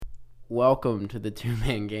Welcome to the Two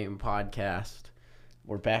Man Game podcast.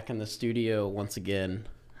 We're back in the studio once again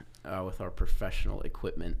with our professional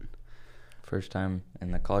equipment. First time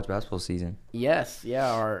in the college basketball season. Yes,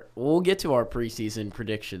 we'll get to our preseason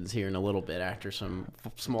predictions here in a little bit after some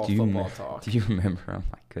small football talk. Do you remember?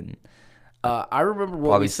 I couldn't. I remember what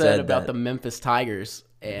Probably we said said about that. the Memphis Tigers,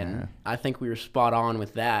 and Yeah. I think we were spot on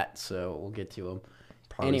with that, so we'll get to them.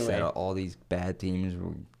 Probably Anyway. said all these bad teams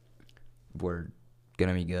were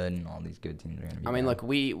gonna be good, and all these good teams are gonna be. I mean, bad. look,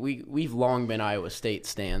 we've long been Iowa State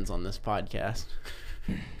stands on this podcast.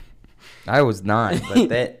 I was not, but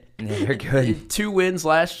they're good. 2 wins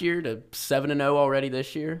last year to 7-0 already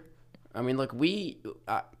this year. I mean, look,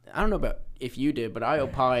 I don't know about if you did, but I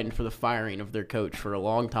opined for the firing of their coach for a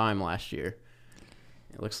long time last year.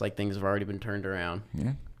 It looks like things have already been turned around.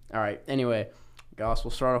 Yeah. All right. Anyway, Goss, we'll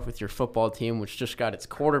start off with your football team, which just got its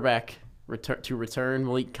quarterback to return,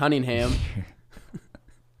 Malik Cunningham.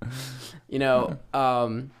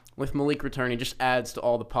 With Malik returning, just adds to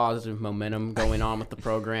all the positive momentum going on with the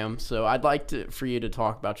program. So I'd like for you to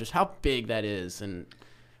talk about just how big that is and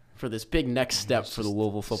for this big next step for the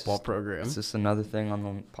Louisville football program. It's just another thing on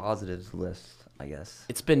the positives list, I guess.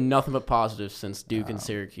 It's been nothing but positive since Duke and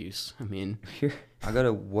Syracuse. I mean, I go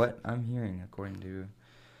to what I'm hearing, according to.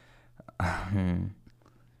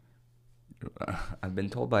 I've been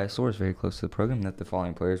told by a source very close to the program that the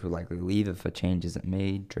following players would likely leave if a change isn't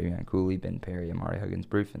made: Travion Cooley, Ben Perry, Amari Huggins,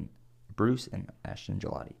 Bruce, and Ashton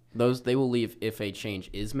Gelati. they will leave if a change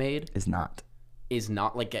is made. Is not. Is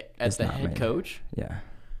not like as It's the not head made. coach. Yeah.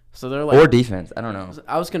 So they're like, Or defense. I don't know.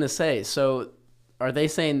 I was gonna say. So are they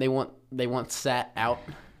saying they want Sat out?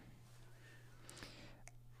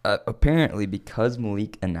 Apparently, because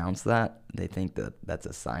Malik announced that, they think that that's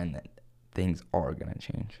a sign that things are going to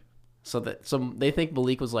change. So they think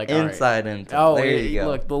Malik was like, all right. Inside intel. Oh, there you go.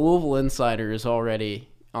 Look, the Louisville insider is already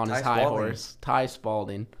on his Ty high Spalding. horse. Ty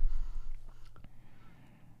Spalding.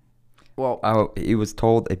 Well, He was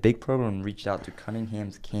told a big program reached out to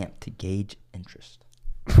Cunningham's camp to gauge interest.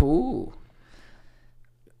 ooh.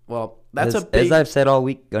 Well, that's as, a big As I've said all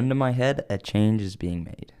week, gun to my head, a change is being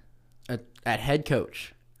made. at head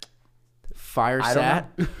coach. Fire I Sat.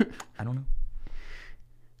 I don't know.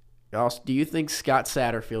 Also, do you think Scott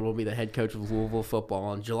Satterfield will be the head coach of Louisville football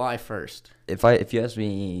on July 1st? If you asked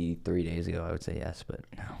me 3 days ago, I would say yes, but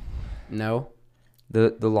no. No.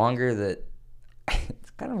 The longer that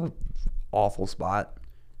it's kind of an awful spot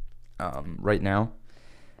right now,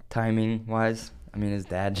 timing wise. I mean, his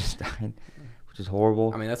dad just died, which is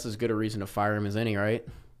horrible. I mean, that's as good a reason to fire him as any, right?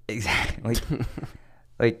 Exactly.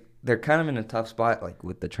 Like they're kind of in a tough spot. Like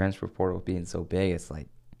with the transfer portal being so big, it's like,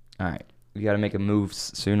 all right, we got to make a move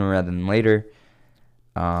sooner rather than later.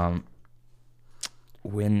 When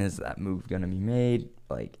is that move gonna be made?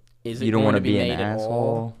 Like, Is it you don't going want to to be made an at asshole.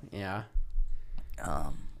 all? Yeah.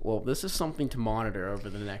 Well, this is something to monitor over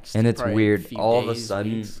the next. And it's probably weird. few All of a days,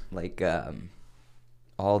 sudden, weeks. like,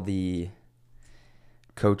 all the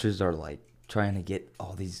coaches are like trying to get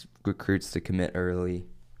all these recruits to commit early.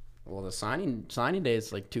 Well, the signing day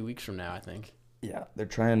is like 2 weeks from now, I think. Yeah, they're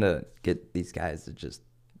trying to get these guys to just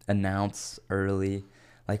announce early.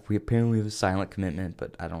 Like, we apparently have a silent commitment,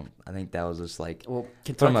 but I think that was just like Well,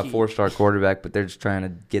 from a Kentucky. 4-star quarterback, but they're just trying to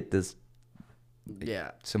get this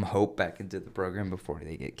Yeah, some hope back into the program before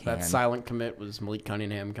they get canned. that silent commit was Malik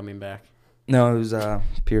Cunningham coming back. No, it was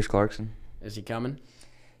Pierce Clarkson. Is he coming?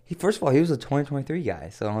 First of all, he was a 2023 guy,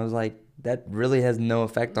 so I was like, that really has no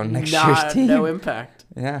effect on next year's team. No impact.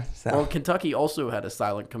 Yeah. So. Well, Kentucky also had a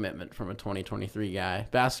silent commitment from a 2023 guy,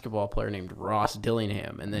 basketball player named Ross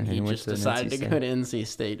Dillingham, and then And he he went just to decided NC to go to NC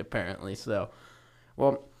State apparently. So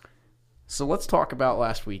let's talk about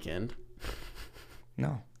last weekend.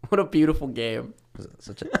 No, What a beautiful game. it was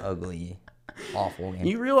such an ugly, awful game.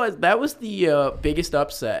 You realize that was the biggest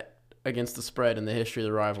upset against the spread in the history of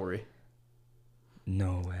the rivalry.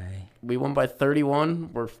 No way. We won by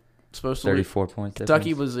 31. We're supposed to 34 points.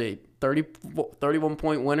 Kentucky difference. was a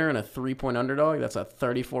 31-point winner and a 3-point underdog. That's a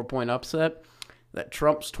 34-point upset. That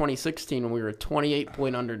trumps 2016 when we were a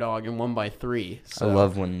 28-point underdog and won by 3. So I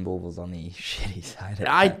love when Louisville's on the shitty side. Of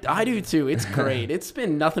I do too. It's great. It's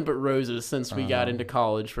been nothing but roses since we got into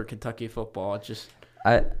college for Kentucky football. It just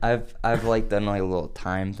I've like done like a little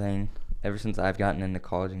time thing. Ever since I've gotten into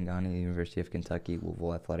college and gone to the University of Kentucky,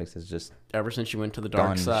 Louisville athletics has just ever since you went to the dark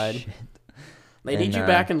gone to side. shit. They need And, you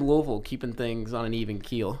back in Louisville, keeping things on an even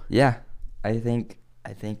keel. Yeah, I think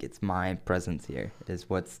it's my presence here is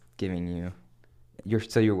what's giving you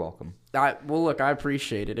You're welcome. Well, look, I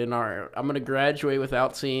appreciate it. I'm gonna graduate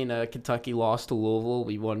without seeing Kentucky lost to Louisville.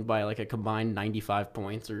 We won by like a combined 95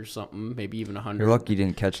 points or something, maybe even 100. You're lucky you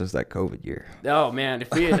didn't catch us that COVID year. Oh man,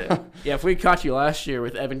 if we caught you last year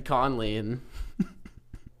with Evan Conley and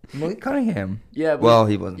Malik Cunningham. Yeah, well,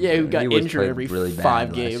 he wasn't. Yeah, who got was injured every really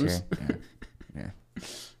 5 games. Yeah.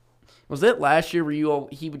 Was it last year where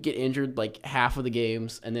he would get injured like half of the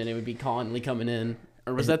games, and then it would be Conley coming in,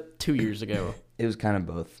 or was that 2 years ago? It was kind of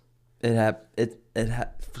both.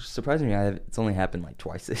 Surprisingly, it's only happened like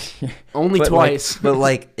twice this year. Only twice.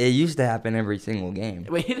 But it used to happen every single game.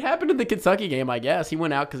 Wait, it happened in the Kentucky game, I guess. He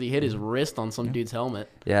went out because he hit his wrist on some dude's helmet.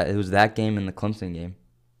 Yeah, it was that game and the Clemson game.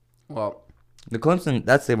 Well, the Clemson,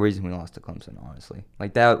 that's the reason we lost to Clemson, honestly.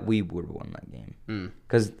 Like that, we would have won that game.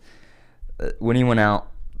 Because when he went out,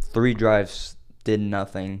 3 drives did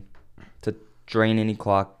nothing to drain any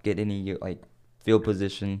clock, get any field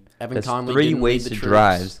position. Evan Conley 3 didn't wasted lead the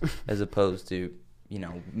drives as opposed to,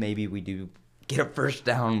 maybe we do get a first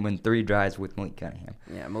down when 3 drives with Malik Cunningham.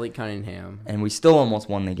 Yeah, Malik Cunningham. And we still almost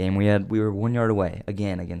won the game. We were 1 yard away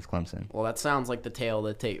again against Clemson. Well, that sounds like the tail of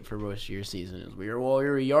the tape for most of your season. Is we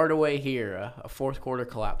were a yard away here, a fourth quarter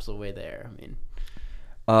collapse away there. I mean,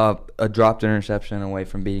 a dropped interception away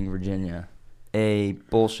from beating Virginia, a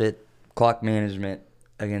bullshit clock management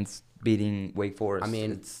against beating Wake Forest. I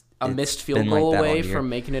mean, it's missed field goal away from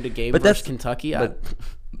making it a game versus Kentucky.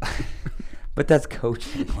 But that's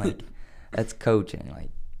coaching. That's coaching.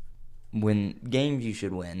 When games you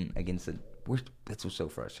should win against it, that's what's so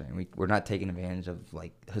frustrating. We're not taking advantage of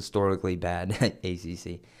historically bad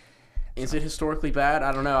ACC. Is it historically bad?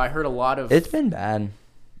 I don't know. I heard a lot of. It's been bad.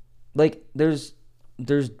 There's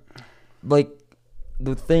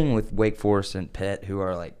the thing with Wake Forest and Pitt, who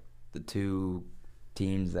are the 2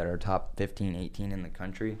 teams that are top 15, 18 in the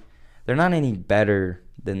country. They're not any better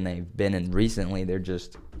than they've been in recently. They're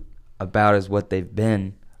just about as what they've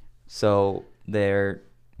been. So they're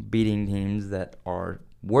beating teams that are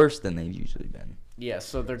worse than they've usually been. Yeah,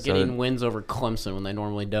 so they're getting wins over Clemson when they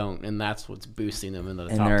normally don't, and that's what's boosting them into the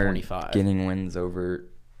top 25. And they're getting wins over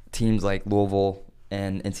teams like Louisville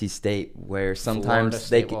and NC State, where sometimes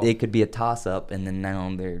they could be a toss-up, and then now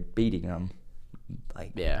they're beating them.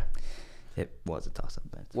 Yeah. It was a toss-up.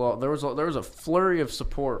 Well, there was a flurry of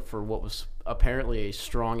support for what was apparently a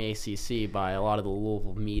strong ACC by a lot of the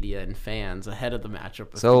Louisville media and fans ahead of the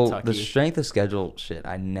matchup with Kentucky. The strength of schedule shit,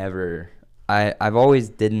 I've always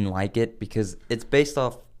didn't like it because it's based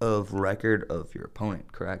off of record of your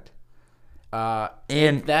opponent, correct?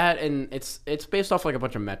 And it's based off a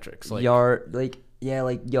bunch of metrics, yards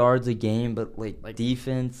a game, but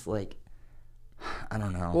defense, I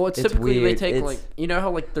don't know. Well, it's typically weird. They take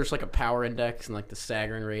how there's a power index and the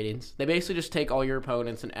staggering ratings. They basically just take all your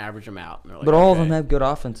opponents and average them out. And but all of them have good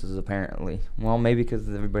offenses apparently. Well, maybe because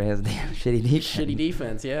everybody has damn shitty defense. Shitty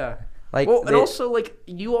defense, yeah. And also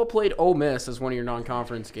you all played Ole Miss as one of your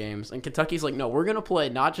non-conference games, and Kentucky's no, we're gonna play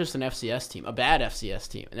not just an FCS team, a bad FCS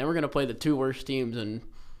team, and then we're gonna play the 2 worst teams in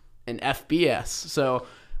FBS. So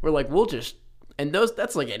we're we'll just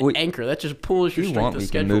that's an anchor that just pulls your strength of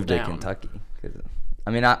schedule down. We can move to Kentucky.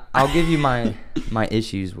 I mean, I'll give you my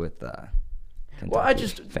issues with Kentucky. Well,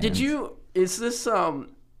 is this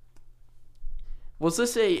was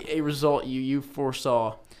this a result you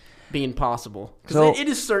foresaw being possible? Because it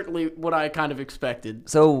is certainly what I kind of expected.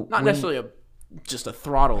 So not necessarily just a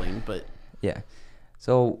throttling, but yeah.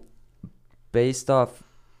 So based off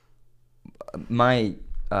my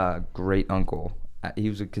great uncle, he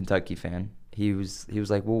was a Kentucky fan. He was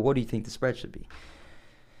like, well, what do you think the spread should be?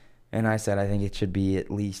 And I said, I think it should be at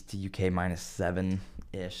least UK minus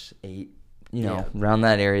 7-ish, 8, around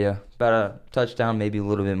that area. About a touchdown, maybe a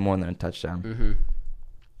little bit more than a touchdown. Mm-hmm.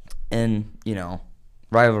 And,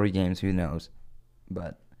 rivalry games, who knows?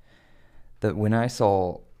 But when I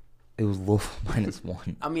saw it was Louisville minus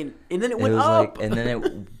 1. I mean, and then it went up. And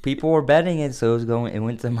then people were betting it, so it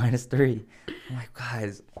went to minus 3. I'm like,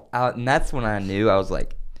 guys, and that's when I knew. I was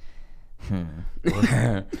like,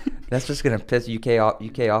 that's just gonna piss UK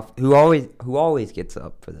off. Who always gets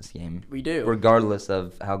up for this game. We do, regardless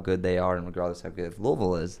of how good they are, and regardless of how good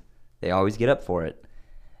Louisville is. They always get up for it.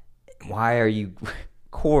 Why are you? Of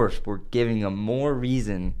course, we're giving them more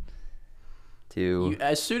reason to.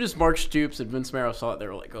 As soon as Mark Stoops and Vince Marrow saw it, they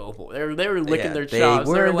were like, "Oh boy!" They were licking their chops.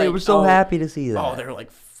 They were so happy to see that. Oh, they were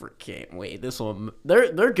like, "Freaking wait, this one."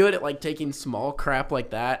 They're good at taking small crap like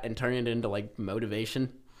that and turning it into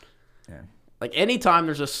motivation. Yeah. Anytime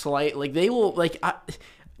there's a slight they will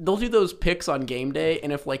they'll do those picks on game day,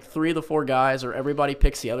 and if 3 of the 4 guys or everybody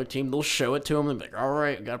picks the other team, they'll show it to them and be like, all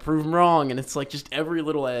right, we gotta prove them wrong, and it's just every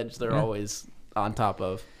little edge they're always on top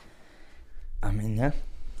of. I mean, yeah.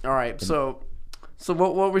 All right, so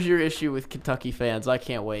what was your issue with Kentucky fans? I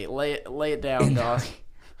can't wait. Lay it down, Goss.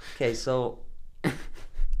 Okay, so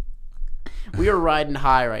We are riding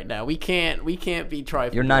high right now. We can't be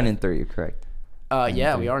trifling. you're 9-3. You're correct.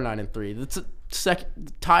 Yeah, we are 9-3. That's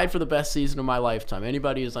tied for the best season of my lifetime.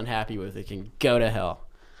 Anybody who's unhappy with it can go to hell.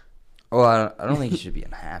 Well, I don't think you should be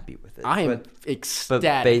unhappy with it. I am but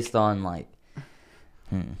ecstatic. based on like,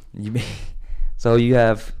 so you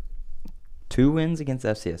have 2 wins against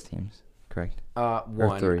FCS teams, correct?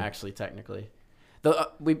 One 3. actually, technically.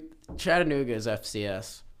 Chattanooga is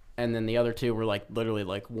FCS, and then the other 2 were like literally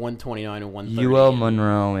like 129 and 130. UL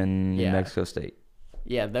Monroe and New Yeah. Mexico State.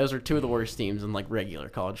 Yeah, those are 2 of the worst teams in like regular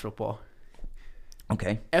college football.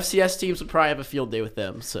 Okay. FCS teams would probably have a field day with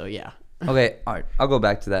them. So yeah. Okay, all right. I'll go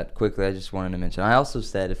back to that quickly. I just wanted to mention. I also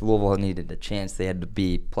said if Louisville needed a chance, they had to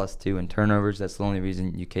be +2 in turnovers. That's the only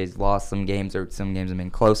reason UK's lost some games or some games have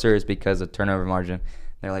been closer is because of turnover margin.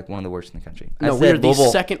 They're like one of the worst in the country. No, we're the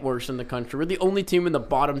second worst in the country. We're the only team in the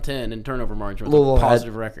bottom 10 in turnover margin with a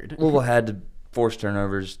positive record. Louisville had to force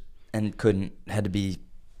turnovers and had to be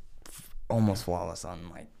almost flawless on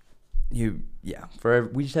like we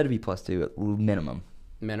just had to be +2 at minimum.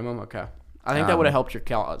 Minimum, okay. I think that would have helped your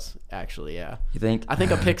cause, actually, yeah. You think? I think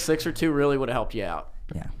a pick 6 or 2 really would have helped you out.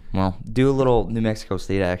 Yeah. Well, do a little New Mexico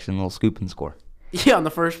State action, a little scoop and score. Yeah, on the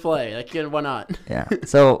first play. Like, why not? Yeah.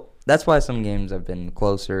 So that's why some games have been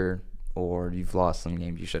closer, or you've lost some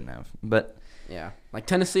games you shouldn't have. But yeah, like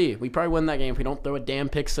Tennessee, we probably win that game if we don't throw a damn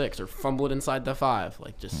pick 6 or fumble it inside the 5,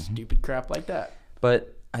 like just stupid crap like that.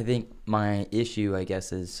 But I think my issue, I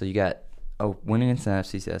guess, is so you got a win against an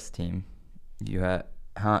FCS team. You have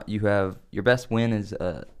your best win is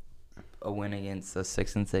a win against a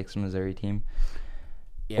 6-6 Missouri team,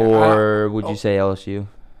 Yeah, or would you say LSU?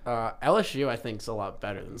 LSU, I think, is a lot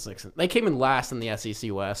better than 6. They came in last in the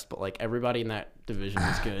SEC West, but like everybody in that division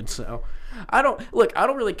is good. So I don't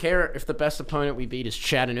really care if the best opponent we beat is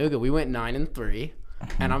Chattanooga. We went 9-3,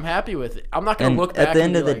 and I'm happy with it. I'm not gonna look back at the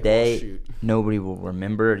and end of the like, day. oh, shoot. Nobody will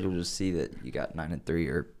remember. You'll just see that you got 9-3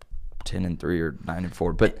 or 10-3 or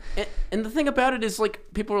 9-4. But and the thing about it is, like,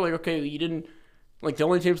 people are like, okay, you didn't, like, the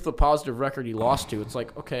only teams with a positive record you lost to. It's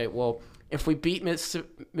like, okay, well, if we beat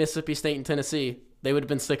Mississippi State and Tennessee, they would have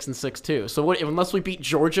been 6-6 too. So what? Unless we beat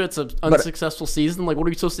Georgia, it's an unsuccessful season. Like, what are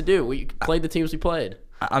we supposed to do? We played the teams we played.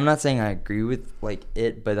 I'm not saying I agree with like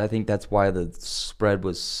it, but I think that's why the spread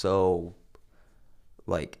was so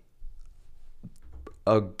like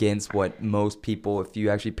against what most people, if you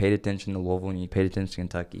actually paid attention to Louisville and you paid attention to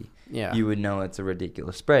Kentucky, you would know it's a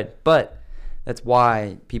ridiculous spread. But that's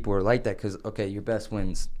why people are like that, because, okay, your best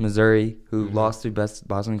wins. Missouri, who lost to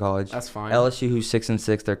Boston College. That's fine. LSU, who's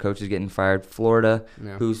 6-6, their coach is getting fired. Florida,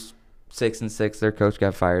 Yeah. who's 6-6, their coach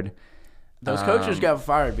got fired. Those coaches got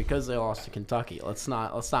fired because they lost to Kentucky. Let's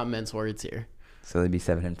not mince words here. So they'd be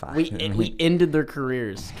 7-5. We ended their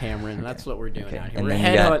careers, Cameron. That's what we're doing Okay. out here. And We're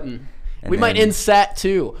then you got- headhunting. We might end SAT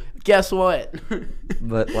too. Guess what?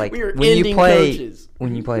 But like we are when you ending play, coaches.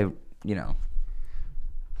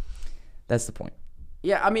 That's the point.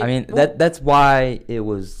 Yeah, I mean, that's why it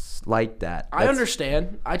was like that. I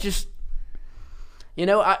understand. I just,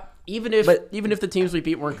 even if the teams we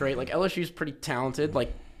beat weren't great, like LSU's pretty talented.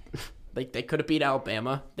 Like, they could have beat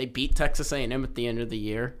Alabama. They beat Texas A&M at the end of the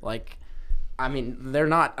year. Like, I mean, they're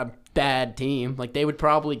not a bad team. Like, they would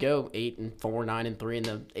probably go 8-4, 9-3 in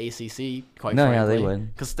the ACC. Quite frankly, yeah, they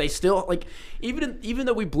would. Because they still, like, even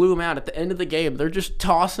though we blew them out at the end of the game, they're just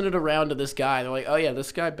tossing it around to this guy. They're like, oh yeah,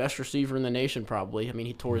 this guy, best receiver in the nation, probably. I mean,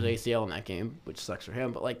 he tore his ACL in that game, which sucks for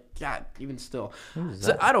him. But like, God, even still,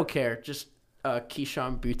 so I don't care. Just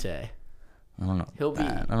Keyshawn Butte. I don't know.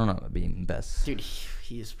 I don't know about being best. Dude,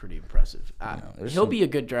 he is pretty impressive. He'll be a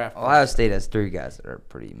good draft pick. Ohio State has 3 guys that are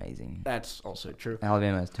pretty amazing. That's also true.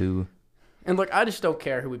 Alabama has 2. And look, I just don't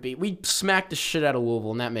care who we beat. We smacked the shit out of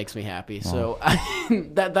Louisville, and that makes me happy. So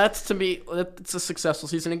that's to me, that's a successful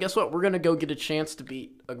season. And guess what? We're gonna go get a chance to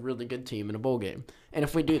beat a really good team in a bowl game. And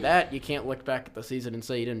if we do that, you can't look back at the season and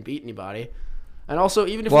say you didn't beat anybody. And also,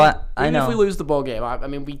 even if we lose the bowl game, I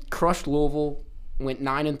mean, we crushed Louisville, went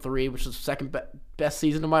 9-3, which is the second best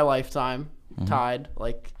season of my lifetime, tied.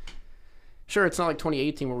 Like, sure, it's not like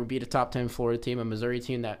 2018 where we beat a top 10 Florida team, a Missouri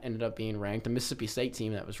team that ended up being ranked, a Mississippi State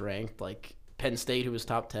team that was ranked, like Penn State who was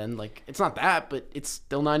top 10. Like, it's not that, but it's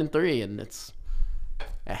still 9-3, and it's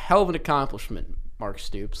a hell of an accomplishment, Mark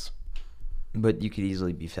Stoops. But you could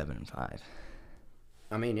easily be 7-5.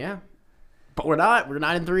 I mean, yeah. But we're not. We're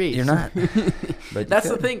 9-3. You're not. But that's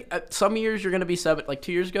the thing. Some years you're going to be 7. Like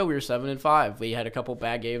 2 years ago, we were 7-5. We had a couple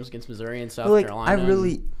bad games against Missouri and South Carolina. I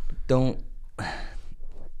really don't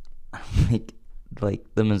like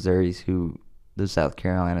the Missouris who the South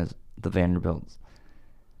Carolinas, the Vanderbilts.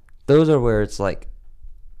 Those are where it's like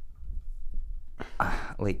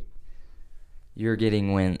you're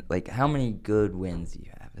getting like how many good wins do you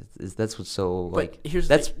have? That's what's so like. But here's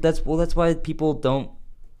that's why people don't.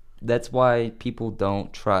 That's why people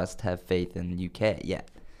don't have faith in the UK yet,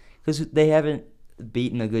 because they haven't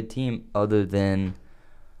beaten a good team other than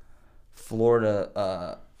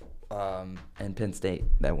Florida and Penn State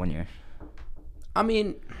that 1 year. I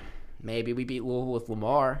mean, maybe we beat Louisville with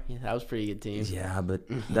Lamar. Yeah, that was a pretty good team. Yeah, but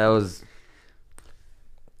that was.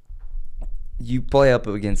 You play up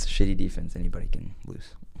against a shitty defense, anybody can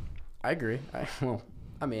lose. I agree.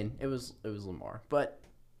 It was Lamar, but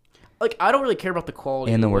like I don't really care about the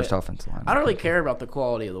quality and the of worst win. offensive line. I don't really care about the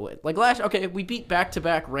quality of the win. Like we beat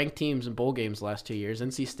back-to-back ranked teams in bowl games the last 2 years.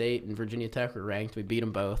 NC State and Virginia Tech were ranked. We beat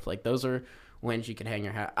them both. Like those are wins you can hang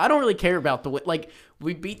your hat. I don't really care about the win. Like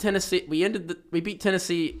we beat Tennessee. We beat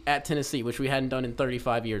Tennessee at Tennessee, which we hadn't done in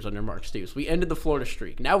 35 years under Mark Stoops. We ended the Florida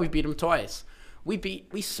streak. Now we beat them twice. We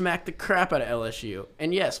smacked the crap out of LSU.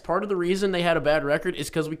 And yes, part of the reason they had a bad record is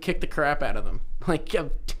because we kicked the crap out of them. Like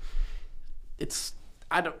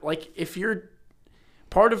if you're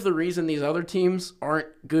part of the reason these other teams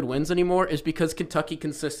aren't good wins anymore is because Kentucky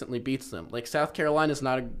consistently beats them. Like South Carolina's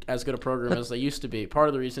not as good a program as they used to be. Part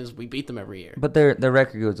of the reason is we beat them every year. But their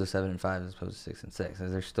record goes to 7-5 as opposed to 6-6.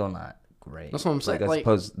 They're still not great. That's what I'm saying. I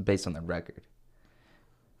suppose based on their record.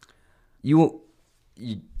 You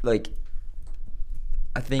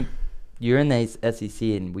I think you're in the SEC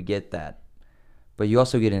and we get that, but you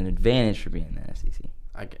also get an advantage for being in the SEC.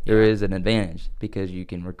 There is an advantage because you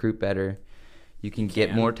can recruit better, you can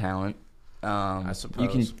get more talent. I suppose you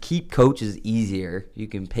can keep coaches easier. You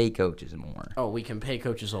can pay coaches more. Oh, we can pay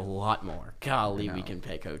coaches a lot more. Golly, we can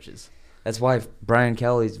pay coaches. That's why Brian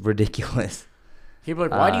Kelly's ridiculous. People are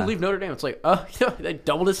like, why do you leave Notre Dame? It's like, they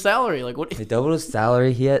doubled his salary. Like what? They doubled his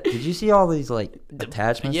salary. Did you see all these like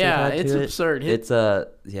attachments? Yeah, they had it's to absurd. It's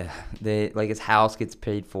they like his house gets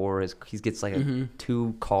paid for. He gets like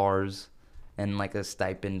 2 cars and like a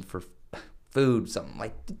stipend for food. Something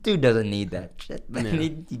like the dude doesn't need that shit. Man. Yeah.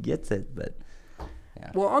 He gets it, but.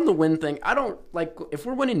 Yeah. Well, on the win thing, I don't like if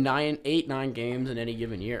we're winning 8, 9 games in any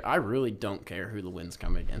given year. I really don't care who the wins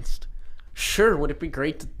come against. Sure, would it be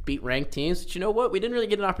great to beat ranked teams? But you know what? We didn't really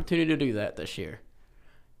get an opportunity to do that this year.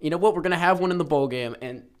 You know what? We're going to have one in the bowl game.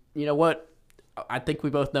 And you know what? I think we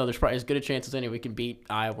both know there's probably as good a chance as any we can beat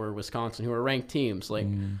Iowa or Wisconsin, who are ranked teams. Like,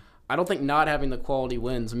 I don't think not having the quality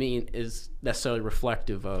wins is necessarily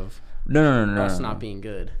reflective of us not being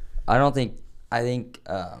good. I think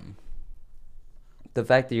the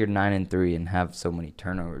fact that you're 9-3 and have so many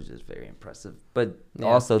turnovers is very impressive. But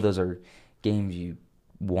also those are games you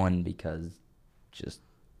won because just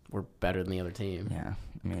we're better than the other team. Yeah.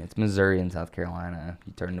 I mean, it's Missouri and South Carolina.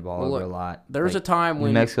 You turn the ball over a lot. There was a time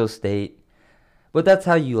when New Mexico State. But that's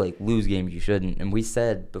how you lose games you shouldn't. And we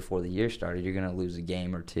said before the year started, you're going to lose a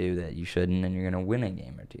game or two that you shouldn't, and you're going to win a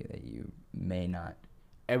game or two that you may not.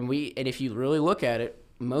 And if you really look at it,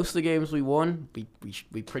 most of the games we won,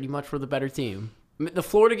 we pretty much were the better team. I mean, the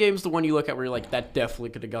Florida game's the one you look at where you're like, that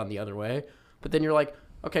definitely could have gone the other way. But then you're like,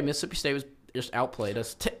 okay, Mississippi State was just outplayed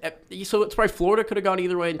us. So it's probably Florida could have gone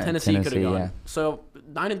either way, and Tennessee could have gone. Yeah. So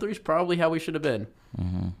 9-3 is probably how we should have been.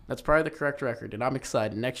 Mm-hmm. That's probably the correct record, and I'm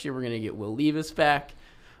excited. Next year we're gonna get Will Levis back.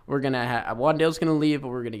 We're gonna have Wandale's gonna leave, but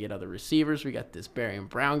we're gonna get other receivers. We got this Barian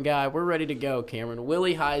Brown guy. We're ready to go, Cameron.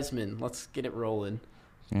 Willie Heisman. Let's get it rolling.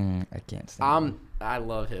 I can't stand him. I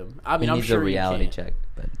love him. I mean, he needs I'm sure a reality check,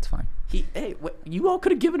 but it's fine. You all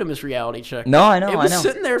could have given him his reality check. No, I know. It was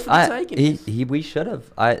sitting there for the taking. We should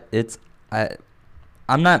have.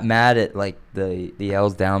 I'm not mad at the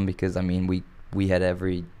L's down because I mean we had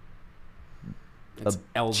every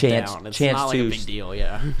chance not like a big deal,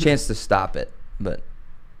 yeah. chance to stop it, but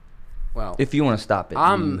if you want to stop it,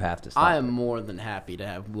 you have to stop it. I am more than happy to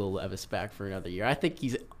have Will Levis back for another year. I think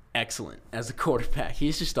he's excellent as a quarterback.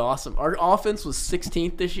 He's just awesome. Our offense was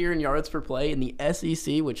 16th this year in yards per play in the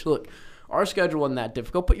SEC, which, look, our schedule wasn't that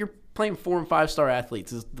difficult, but you're playing 4- and 5-star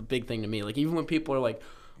athletes is the big thing to me. Like, even when people are like,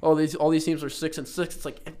 all these teams are 6-6, it's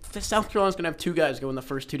like South Carolina's going to have 2 guys go in the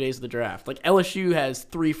first 2 days of the draft. Like, LSU has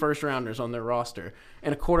 3 first-rounders on their roster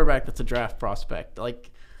and a quarterback that's a draft prospect. Like,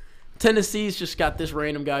 Tennessee's just got this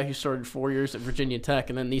random guy who started 4 years at Virginia Tech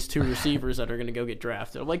and then these 2 receivers that are going to go get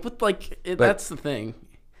drafted. I'm like, that's the thing.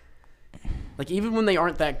 Like, even when they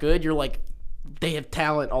aren't that good, you're like, they have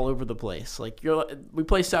talent all over the place. Like, we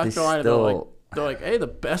play South Carolina, they're like, hey, the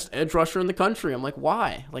best edge rusher in the country. I'm like,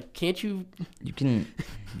 why? Like, can't you? You can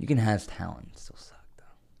have talent and still suck, though.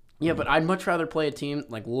 Yeah, but I'd much rather play a team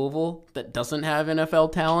like Louisville that doesn't have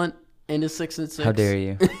NFL talent into 6-6. How dare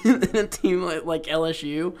you? A team like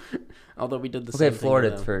LSU. Although we did the same Okay, thing.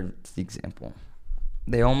 Florida, for example.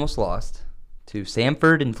 They almost lost to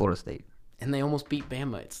Samford and Florida State. And they almost beat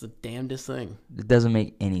Bama. It's the damnedest thing. It doesn't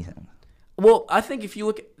make any sense. Well, I think if you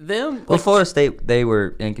look at them. Well, Florida State, they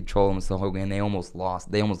were in control almost the whole game. They almost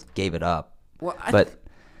lost. They almost gave it up. Well, But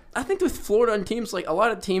I think with Florida and teams, like a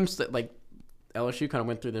lot of teams that like LSU kind of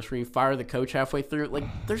went through this where you fire the coach halfway through. Like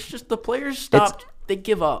there's just the players stopped. They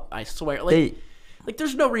give up, I swear. Like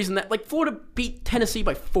there's no reason that like Florida beat Tennessee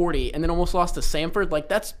by 40 and then almost lost to Samford. Like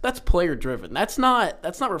that's player driven. That's not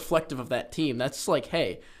reflective of that team. That's like,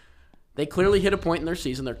 hey, they clearly hit a point in their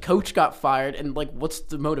season. Their coach got fired, and like, what's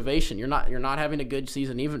the motivation? You're not having a good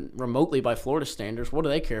season, even remotely by Florida standards. What do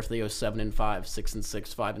they care if they go 7-5,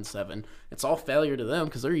 6-6, 5-7? It's all failure to them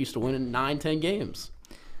because they're used to winning 9-10 games.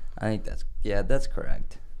 I think that's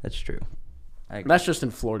correct. That's true. That's just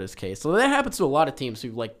in Florida's case. So that happens to a lot of teams who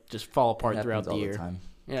like just fall apart It throughout happens the all year. time.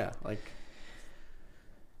 Yeah.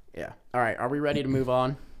 All right. Are we ready to move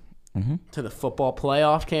on Mm-hmm. to the football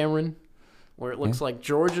playoff, Cameron? Where it looks like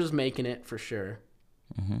Georgia's making it for sure.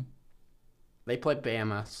 Mm-hmm. They play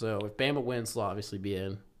Bama, so if Bama wins, they'll obviously be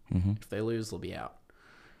in. Mm-hmm. If they lose, they'll be out.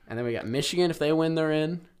 And then we got Michigan. If they win, they're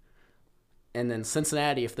in. And then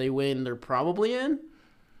Cincinnati, if they win, they're probably in.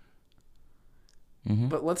 Mm-hmm.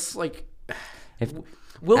 But let's like, If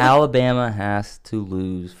will Alabama has to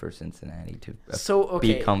lose for Cincinnati to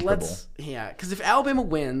be comfortable. Because if Alabama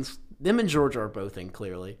wins, them and Georgia are both in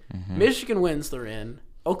clearly. Mm-hmm. Michigan wins, they're in.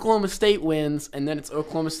 Oklahoma State wins, and then it's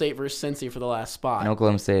Oklahoma State versus Cincy for the last spot. And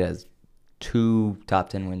Oklahoma State has 2 top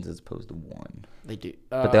 10 wins as opposed to 1. They do,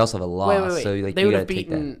 But they also have a loss, wait. so like They you would got have to take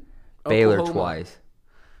that. beaten Baylor Oklahoma. twice,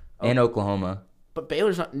 and Oklahoma. But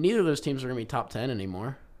Baylor's not. Neither of those teams are going to be top 10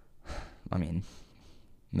 anymore. I mean,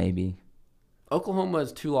 maybe. Oklahoma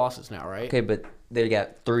has 2 losses now, right? Okay, but they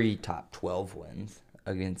got 3 top 12 wins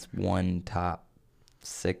against 1 top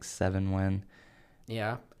 6, 7 win.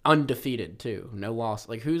 Yeah. Undefeated, too. No loss.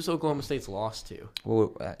 Like, who's Oklahoma State's lost to?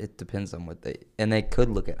 Well, it depends on what they could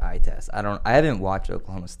look at eye test. I haven't watched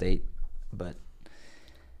Oklahoma State, but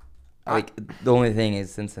like the only thing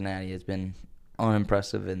is Cincinnati has been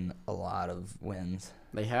unimpressive in a lot of wins.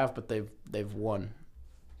 They have, but they've won.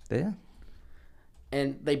 Yeah.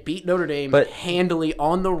 And they beat Notre Dame But- handily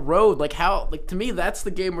on the road. Like, how? Like, to me, that's the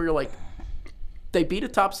game where you're like, they beat a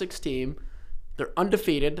top 6 team. They're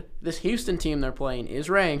undefeated. This Houston team they're playing is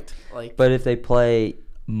ranked. Like, But if they play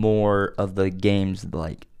more of the games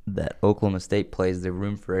like that Oklahoma State plays, the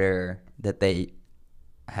room for error that they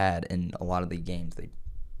had in a lot of the games, they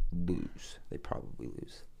lose. They probably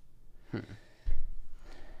lose.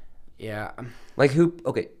 yeah. Like who?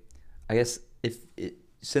 Okay, I guess if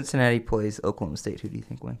Cincinnati plays Oklahoma State, who do you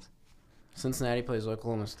think wins? Cincinnati plays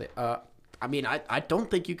Oklahoma State. I mean, I don't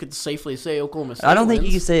think you could safely say Oklahoma State I don't think you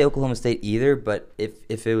wins. could say Oklahoma State either. But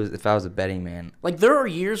if I was a betting man, Like, there are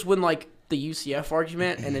years when, like, the UCF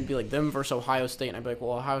argument, and it'd be, like, them versus Ohio State, and I'd be like,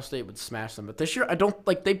 well, Ohio State would smash them. But this year, I don't,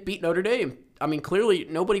 like, they beat Notre Dame. I mean, clearly,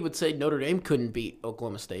 nobody would say Notre Dame couldn't beat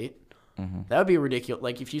Oklahoma State. Mm-hmm. That would be ridiculous.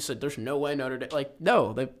 Like, if you said there's no way Notre Dame, like,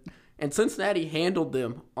 no. And Cincinnati handled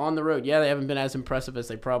them on the road. Yeah, they haven't been as impressive as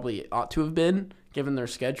they probably ought to have been, given their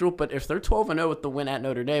schedule. But if they're 12-0 with the win at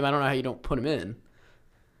Notre Dame, I don't know how you don't put them in.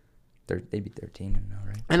 they'd be 13 and now,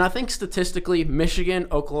 right? And I think statistically, Michigan,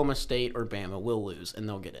 Oklahoma State, or Bama will lose, and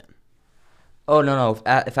they'll get in. Oh no!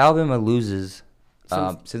 If Alabama loses,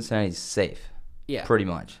 Cincinnati's safe. Yeah. Pretty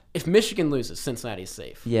much. If Michigan loses, Cincinnati's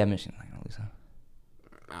safe. Yeah, Michigan's not gonna lose.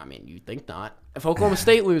 I mean, you think not. If Oklahoma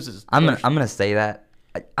State loses, I'm gonna say that.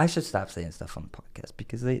 I should stop saying stuff on the podcast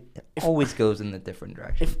because it always goes in a different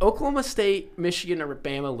direction. if Oklahoma State, Michigan, or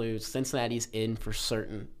Bama lose, Cincinnati's in for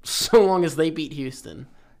certain, so long as they beat Houston.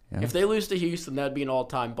 Yeah. If they lose to Houston, that'd be an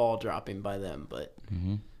all-time ball dropping by them. But,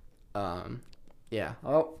 yeah.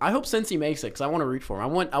 Well, I hope Cincy makes it because I want to root for him.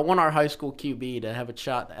 I want our high school QB to have a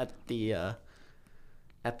shot at the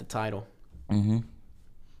title. Mm-hmm.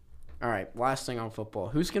 All right, last thing on football.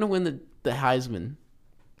 Who's going to win the Heisman?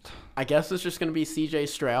 I guess it's just going to be C.J.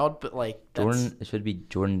 Stroud, but, like, It should be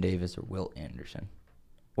Jordan Davis or Will Anderson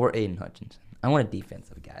or Aiden Hutchinson. I want a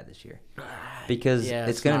defensive guy this year because Yeah,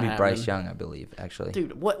 it's going not to be Bryce happening. Young, I believe, actually.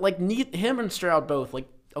 Dude, what? Like, him and Stroud both, like,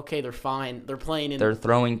 okay, they're fine. They're playing in. They're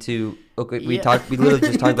throwing to. Okay, we Yeah. literally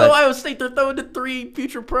just talked about Ohio State. They're throwing to 3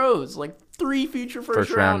 future pros, like 3 future first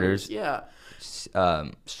rounders. rounders.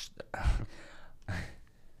 Yeah.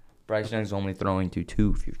 Bryce Young's only throwing to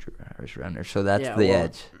 2 future first rounders, so that's Yeah, the well,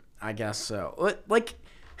 edge. I guess so. Like,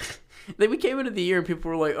 then we came into the year and people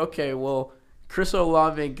were like, okay, well, Chris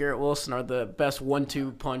Olave and Garrett Wilson are the best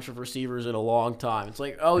 1-2 punch of receivers in a long time. It's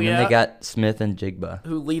like, oh And yeah, then they got Smith and Jigba.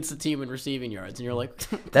 who leads the team in receiving yards, and you're like,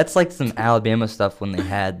 That's like some Alabama stuff when they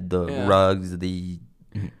had the Yeah. Ruggs, the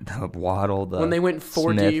Waddle, the when they went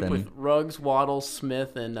 4 Smith deep and with Ruggs, Waddle,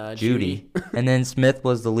 Smith, and Judy. And then Smith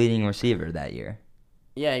was the leading receiver that year.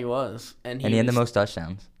 Yeah, he was, and And he had the was- most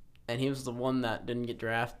touchdowns. And he was the one that didn't get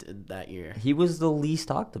drafted that year. He was the least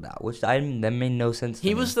talked about, which that made no sense to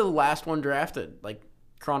me. He was the last one drafted, like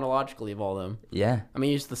chronologically of all them. Yeah. I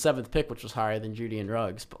mean, he was the 7th pick, which was higher than Judy and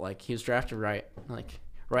Ruggs, but like he was drafted right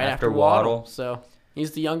After after Waddle. Waddle. So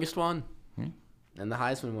he's the youngest one, Hmm. and the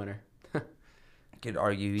Heisman winner. Could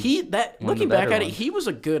argue He one of looking the back better at it, ones. he was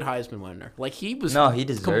a good Heisman winner. Like he was. No, he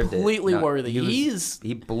deserved completely it. No, worthy.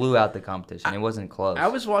 He blew out the competition. It wasn't close. I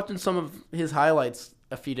was watching some of his highlights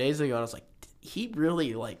a few days ago, and I was like, he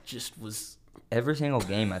really just was. Every single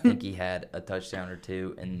game, I think he had a touchdown or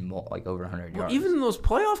two and like over 100 yards. Even in those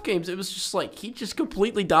playoff games, it was just like he just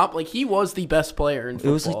completely dominated. Like he was the best player in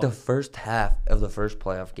football. It was like the first half of the first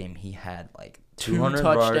playoff game. He had like 200 2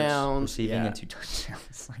 yards touchdowns, receiving yeah. and 2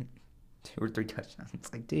 touchdowns. Like 2 or 3 touchdowns.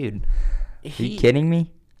 It's like, dude, are He- you kidding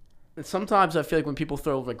me? Sometimes I feel like when people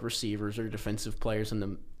throw like receivers or defensive players in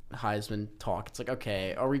the Heisman talk, it's like,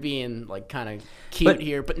 okay, are we being like kind of cute But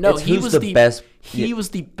here? But no, it's he who's was the best- He yeah. was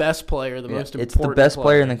the best player, the most important. It's the best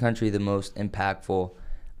player in the country, the most impactful.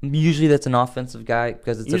 Usually that's an offensive guy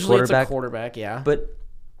because it's Usually a quarterback. it's a quarterback, yeah. But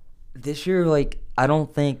this year, like, I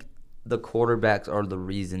don't think the quarterbacks are the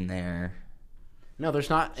reason there. No, there's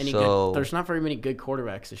not any So- good. There's not very many good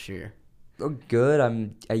quarterbacks this year. They're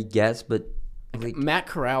good, I guess, but like, Matt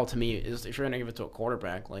Corral to me is, if you're gonna give it to a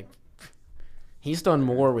quarterback, like he's done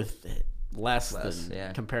more with less than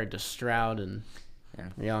yeah. compared to Stroud and Yeah.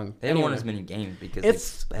 Young. they haven't won Anyway, as many games because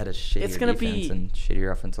It's- they had a shittier it's gonna defense be- and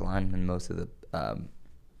shittier offensive line than most of the.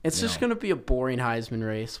 It's you just know. gonna be a boring Heisman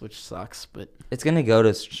race, which sucks. But It's gonna go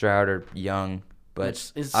to Stroud or Young,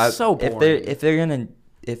 but It's so boring. if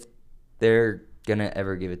they're gonna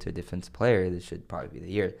ever give it to a defensive player, this should probably be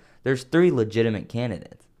the year. There's 3 legitimate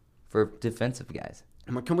candidates for defensive guys,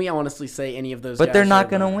 can we honestly say any of those? but guys they're not are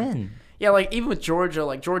gonna the- win. Yeah, like even with Georgia,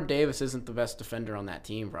 like Jordan Davis isn't the best defender on that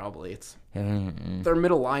team. Probably it's their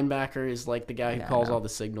middle linebacker is like the guy who Yeah, I calls know. all the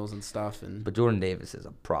signals and stuff. And But Jordan Davis is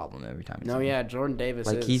a problem every time. no, yeah, Jordan Davis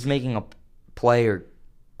like is he's making a play or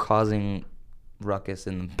causing ruckus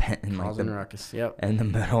in the causing ruckus. Yep, in the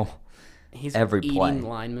middle. he's every eating play.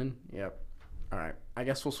 linemen. Yep. All right, I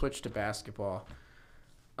guess we'll switch to basketball.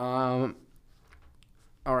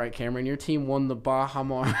 All right, Cameron, your team won the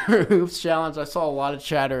Bahamar Hoops Challenge. I saw a lot of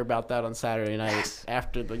chatter about that on Saturday night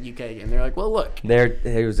after the UK game. They're like, "Well, look, There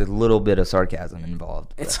was a little bit of sarcasm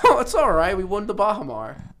involved. it's all right. We won the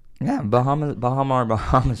Bahamar." Yeah, Bahamas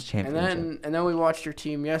And championship. then we watched your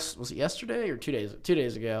team. Was it yesterday or 2 days? 2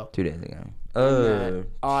 days ago. 2 days ago. In Oh, that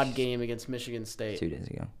odd game against Michigan State. 2 days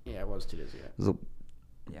ago. Yeah, it was 2 days ago. It was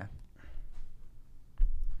yeah.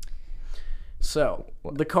 So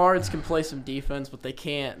the Cards can play some defense, but they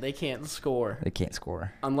can't score They can't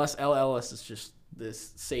score. unless L. Ellis is just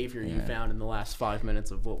this savior you Yeah. found in the last 5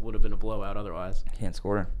 minutes of what would have been a blowout otherwise. Can't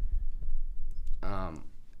score.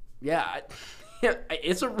 Yeah,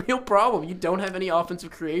 it's a real problem. You don't have any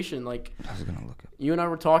offensive creation. Like I was gonna look up. you and I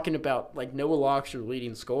were talking about, like Noah Locke's your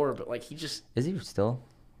leading scorer, but like he just Is he still?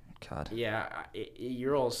 God.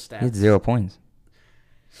 your all He had stats. 0 points.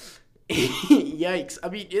 Yikes! I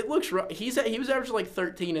mean, it looks rough. He was averaging like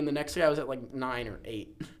 13, and the next guy was at like 9 or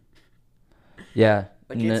 8. Yeah.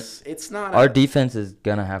 Like and it's not. our defense is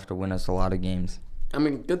gonna have to win us a lot of games. I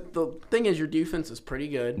mean, the thing is, your defense is pretty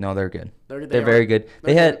good. No, they're good. They They're are- very good.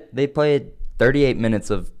 they're They played 38 minutes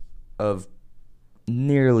of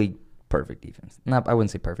nearly perfect defense. Not, I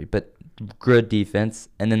wouldn't say perfect, but good defense.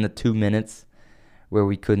 And then the 2 minutes where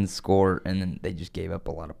we couldn't score, and then they just gave up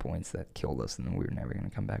a lot of points that killed us, and then we were never going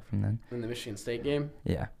to come back from then. in the Michigan State game.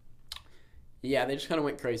 Yeah. Yeah, they just kind of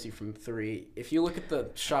went crazy from 3. If you look at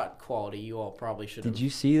the shot quality, you all probably should have. Did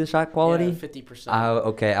you see the shot quality? 50%.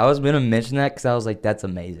 Okay, I was going to mention that because I was like, that's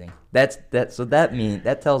amazing. So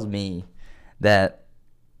that tells me that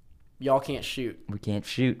Y'all can't shoot. we can't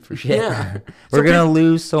shoot for shit. Yeah. We're So gonna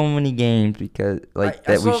lose so many games because I that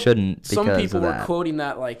we saw shouldn't. Some because people of were that. quoting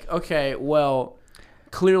that like, okay, well,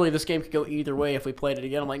 clearly this game could go either way if we played it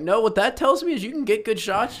again. I'm like, no, what that tells me is you can get good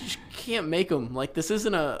shots, you just can't make them. Like, this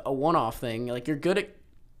isn't a one-off thing. Like, you're good at,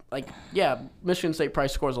 like, yeah, Michigan State probably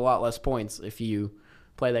scores a lot less points if you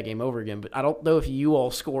play that game over again, but I don't know if you all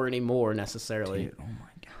score any more necessarily. Dude, oh my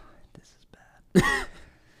god, this is bad.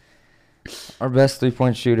 Our best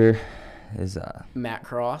 3-point shooter is Matt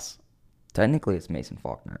Cross. Technically, it's Mason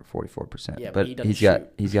Faulkner at 44%. Yeah, but but he doesn't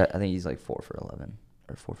he's got. I think he's like 4 for 11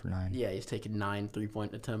 or 4 for 9. Yeah, he's taken 9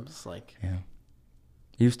 3-point attempts. Like, Yeah.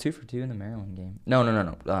 He was 2 for 2 in the Maryland game. No.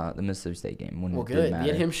 The Mississippi State game. When well, it didn't good. matter.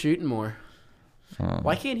 Get him shooting more.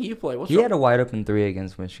 Why can't he play? What's He wrong? had a wide open 3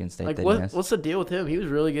 against Michigan State. Like, that he missed. what's the deal with him? He was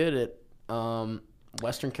really good at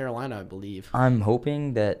Western Carolina, I believe. I'm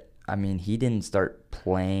hoping that. I mean, he didn't start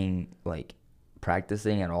playing like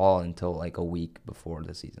practicing at all until like a week before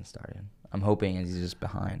the season started. I'm hoping he's just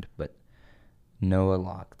behind, but Noah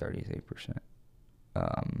Locke 38%,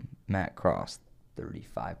 Matt Cross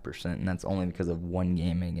 35%, and that's only because of one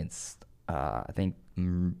game against I think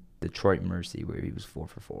Detroit Mercy where he was 4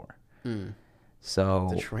 for 4. So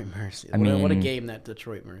Detroit Mercy. I What a mean- game that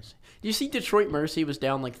Detroit Mercy. Did you see Detroit Mercy was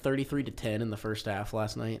down like 33-10 in the first half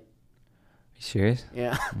last night? You serious?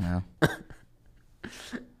 Yeah. No,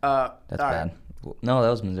 that's all bad. right. No, that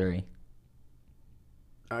was Missouri.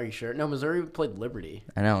 Are you sure? No, Missouri played Liberty.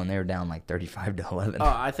 I know, and they were down like 35-11. Oh,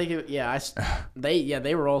 I think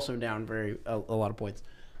they were also down a lot of points.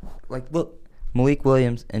 Like, look, Malik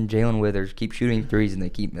Williams and Jalen Withers keep shooting threes and they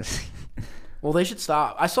keep missing. Well, they should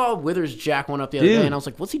stop. I saw Withers jack one up the other Dude, day, and I was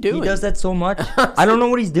like, "What's he doing?" He does that so much. I don't know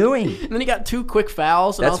what he's doing. And then he got 2 quick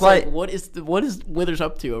fouls, and That's I was why- like, "What is Withers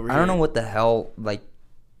up to over here?" I don't know what the hell. Like,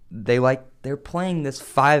 they're playing this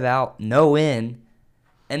 5 out, no in,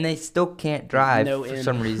 and they still can't drive No for in.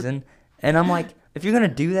 some reason. And I'm like, if you're gonna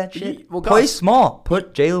do that shit, Well, play gosh. small.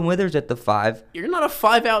 Put Jalen Withers at the 5. You're not a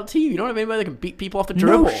 5-out team. You don't have anybody that can beat people off the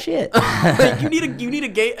dribble. No shit. Like, you need a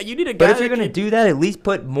guy. But if that you're gonna can- do that, at least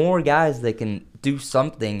put more guys that can do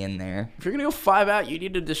something in there. If you're gonna go 5-out, you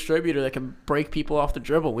need a distributor that can break people off the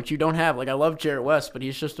dribble, which you don't have. Like, I love Jarrett West, but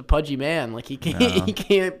he's just a pudgy man. Like, he can't No. he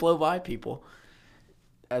can't blow by people.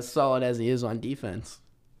 As solid as he is on defense.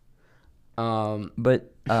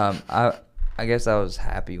 But I guess I was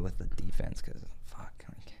happy with the defense because fuck.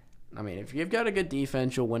 Like, I mean, if you've got a good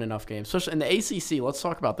defense, you'll win enough games. Especially in the ACC. Let's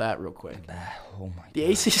talk about that real quick. oh my. The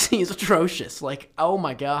God. ACC is atrocious. Like, oh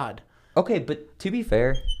my god. Okay, but to be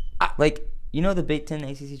fair, like you know the Big Ten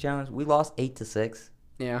ACC challenge, we lost 8-6,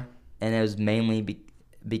 Yeah. and it was mainly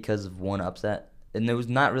because of one upset, and there was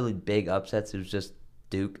not really big upsets. It was just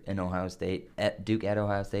Duke and Ohio State Duke at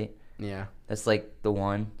Ohio State. Yeah. That's like the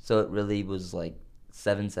one. So it really was like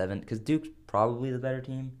 7-7 because Duke's probably the better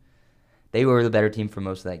team. They were the better team for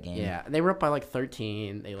most of that game. Yeah. They were up by like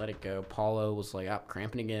 13. They let it go. Paulo was like out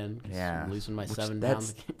cramping again. 'Cause Yeah. I'm losing my Which 7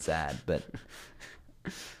 that's pounds. sad, but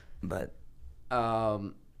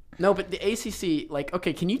No, but the ACC, like,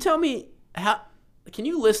 okay, can you tell me can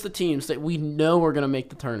you list the teams that we know are going to make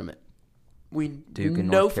the tournament? We Duke and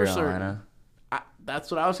know North for certain. Carolina.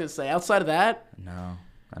 That's what I was going to say. Outside of that, No,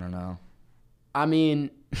 I don't know. I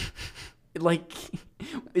mean, like,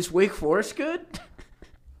 is Wake Forest good?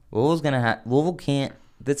 Louisville's gonna have. Louisville can't.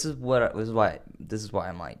 This is why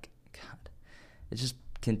I'm like, God. It just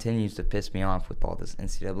continues to piss me off with all this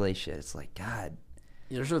NCAA shit. It's like, God.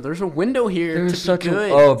 There's a window here There's to such be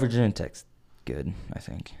good. a. Oh, Virginia Tech's good. I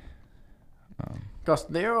think. Because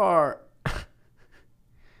there are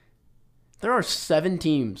 7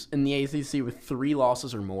 teams in the ACC with 3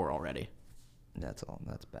 losses or more already. That's all.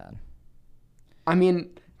 That's bad. I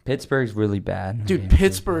mean, Pittsburgh's really bad. dude, Yeah,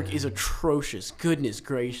 Pittsburgh is atrocious. Goodness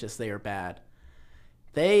gracious, they are bad.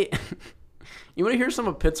 You want to hear some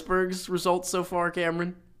of Pittsburgh's results so far,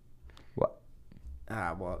 Cameron? What?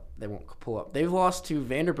 Well, they won't pull up. They've lost to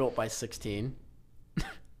Vanderbilt by 16.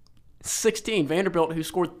 16. Vanderbilt, who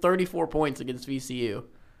scored 34 points against VCU.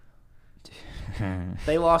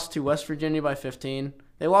 They lost to West Virginia by 15.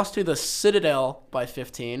 They lost to the Citadel by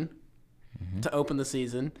 15 to open the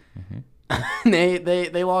season.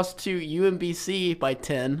 They lost to UMBC by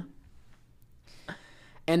 10.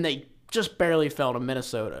 And they just barely fell to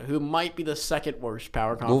Minnesota, who might be the second worst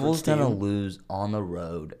power conference Louisville's team. gonna lose on the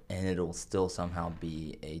road, and it'll still somehow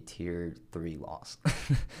be a tier 3 loss.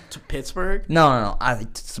 To Pittsburgh? No.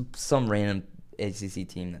 Some random ACC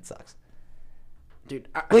team that sucks. Dude,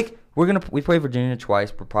 Like we play Virginia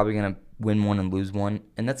twice. We're probably gonna win one and lose one,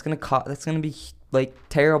 and that's gonna be like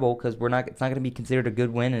terrible because it's not gonna be considered a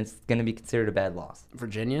good win, and it's gonna be considered a bad loss.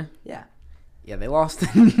 Virginia? Yeah. Yeah, they lost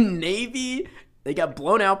to Navy. They got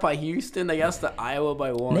blown out by Houston. They lost to Iowa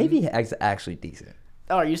by 1. Navy is actually decent.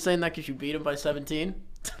 Oh, are you saying that because you beat them by 17?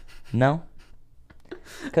 No.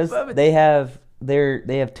 Because they have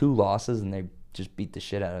 2 losses and they just beat the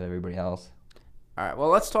shit out of everybody else. All right, well,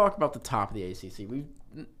 let's talk about the top of the ACC.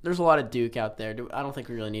 There's a lot of Duke out there. I don't think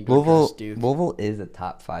we really need to address Duke. Louisville is a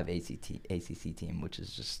top 5 ACC team, which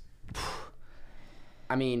is just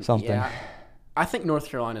I mean, something. yeah. I think North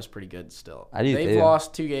Carolina's pretty good still. I do They've too.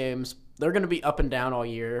 lost 2 games. they're going to be up and down all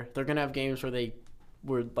year. They're going to have games where they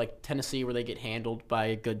were like Tennessee, where they get handled by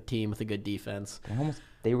a good team with a good defense.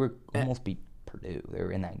 They were almost beat Purdue. They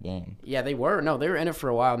were in that game. Yeah, they were. No, they were in it for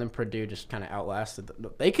a while, and then Purdue just kind of outlasted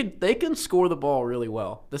them. They can score the ball really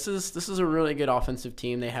well. This is a really good offensive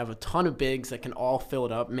team. They have a ton of bigs that can all fill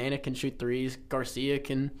it up. Mana can shoot threes. Garcia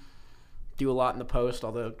can do a lot in the post,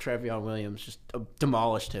 although Trevion Williams just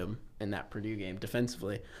demolished him in that Purdue game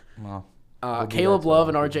defensively. Well, Caleb Love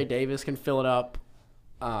and RJ Davis can fill it up.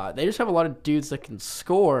 They just have a lot of dudes that can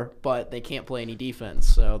score, but they can't play any defense.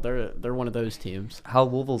 So they're one of those teams. How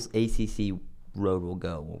Louisville's ACC road will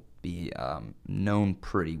go will be known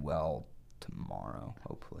pretty well tomorrow,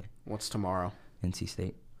 hopefully. What's tomorrow? NC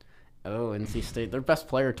State. Oh, NC State. Their best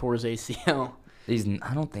player tore his ACL.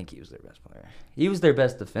 I don't think he was their best player. He was their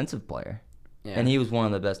best defensive player. Yeah. And he was one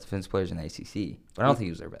of the best defensive players in the ACC. But I don't think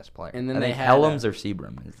he was their best player. And then I think Helms or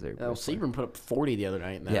Seabram is their best player. Seabram put up 40 the other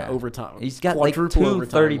night in that overtime. He's got like two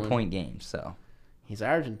 30-point games. So he's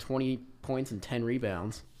averaging 20 points and 10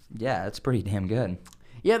 rebounds. Yeah, that's pretty damn good.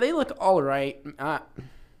 Yeah, they look all right.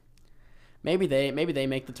 Maybe they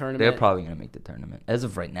make the tournament. They're probably going to make the tournament as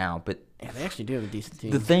of right now. But yeah, they actually do have a decent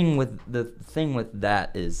team. The thing with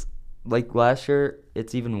that is, like last year,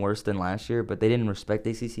 it's even worse than last year. But they didn't respect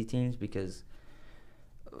ACC teams because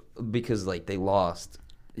like they lost.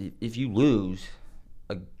 If you lose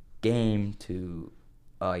a game to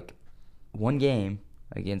like one game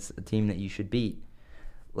against a team that you should beat,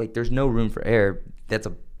 like there's no room for error. That's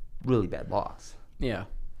a really bad loss. Yeah.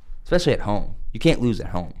 Especially at home. You can't lose at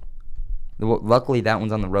home. Luckily, that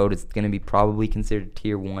one's on the road. It's going to be probably considered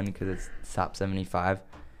Tier 1 because it's top 75.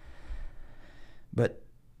 But,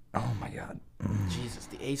 oh, my God. Jesus,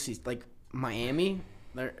 the AC's like Miami.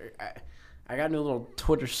 I got into a little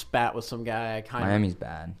Twitter spat with some guy. Miami's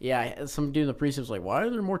bad. Yeah, some dude in the preseason was like, why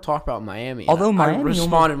is there more talk about Miami? Although Miami I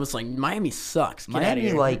responded and was like, Miami sucks. Get out of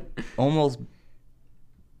here. Like, almost,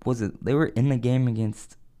 was it, they were in the game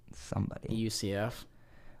against somebody. UCF.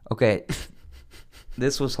 Okay,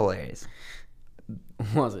 this was hilarious.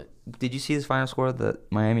 Was it? Did you see this final score of the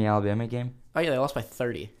Miami-Alabama game? Oh, yeah, they lost by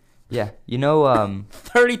 30. Yeah. You know...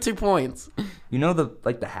 32 points. You know the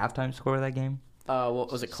halftime score of that game?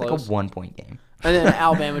 What was it, close? It's like a 1-point game. And then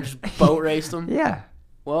Alabama just boat raced them? Yeah.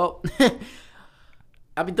 Well,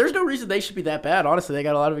 I mean, there's no reason they should be that bad. Honestly, they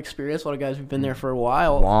got a lot of experience. A lot of guys who've been there for a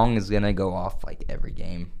while. Long is going to go off like every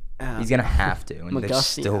game. He's going to have to, and they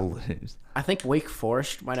still lose. I think Wake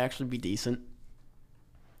Forest might actually be decent.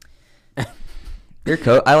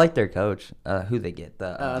 I like their coach. Who they get?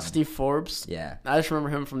 Steve Forbes. Yeah. I just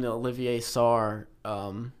remember him from the Olivier Sarr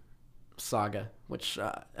saga, which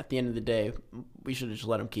at the end of the day, we should have just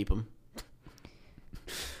let him keep him.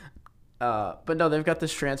 But no, they've got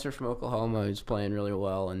this transfer from Oklahoma who's playing really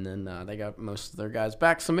well, and then they got most of their guys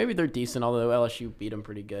back, so maybe they're decent, although LSU beat them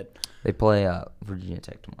pretty good. They play Virginia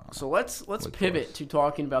Tech tomorrow. So let's pivot to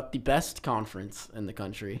talking about the best conference in the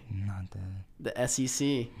country. Not the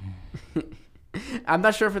SEC. I'm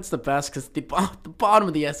not sure if it's the best because the bottom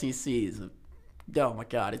of the SEC is, oh my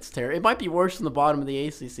God, it's terrible. It might be worse than the bottom of the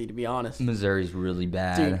ACC, to be honest. Missouri's really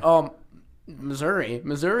bad. Dude, Missouri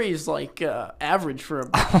is like average for a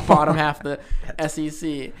bottom half of the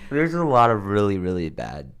SEC. There's a lot of really, really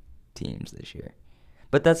bad teams this year.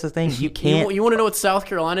 But that's the thing. You can't. You want to know what South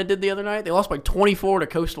Carolina did the other night? They lost by 24 to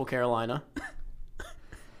Coastal Carolina.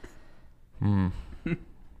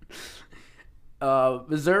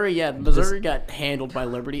 Missouri got handled by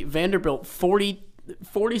Liberty. Vanderbilt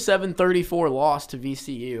 47-34 loss to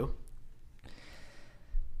VCU.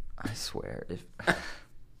 I swear,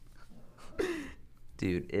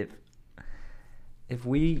 if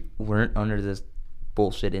we weren't under this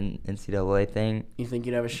bullshit in NCAA thing, you think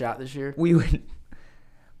you'd have a shot this year? We'd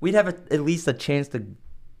have at least a chance to.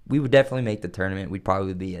 We would definitely make the tournament. We'd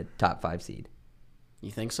probably be a top 5 seed. You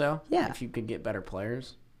think so? Yeah. If you could get better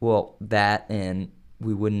players. Well, that and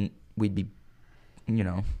we'd be,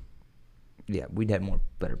 we'd have more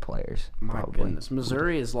better players. My goodness.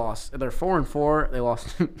 Missouri has lost. They're 4-4. They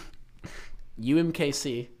lost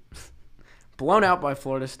UMKC. Blown out by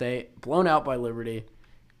Florida State. Blown out by Liberty.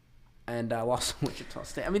 And lost to Wichita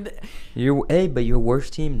State. I mean, but your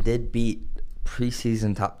worst team did beat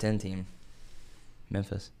preseason top 10 team,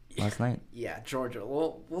 Memphis, last night. Yeah, Georgia.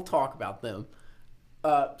 We'll talk about them.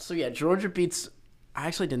 Georgia beats. I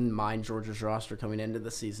actually didn't mind Georgia's roster coming into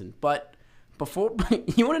the season, but before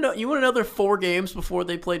you want to know their 4 games before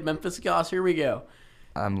they played Memphis. Goss, here we go.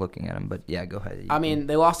 I'm looking at them, but yeah, go ahead.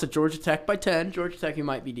 They lost to Georgia Tech by 10. Georgia Tech, who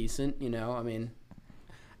might be decent, Then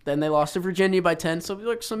they lost to Virginia by 10. So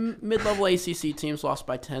like some mid-level ACC teams lost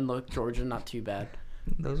by 10. Look, Georgia, not too bad.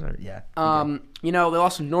 Those are okay. You know, they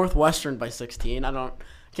lost to Northwestern by 16.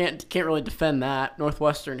 Can't really defend that.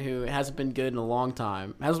 Northwestern, who hasn't been good in a long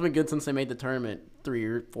time, hasn't been good since they made the tournament 3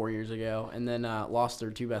 or 4 years ago, and then lost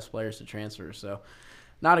their 2 best players to transfer. So,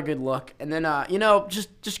 not a good look. And then you know,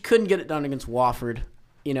 just couldn't get it done against Wofford.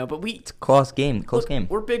 You know, but it's a close game.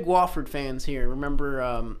 We're big Wofford fans here.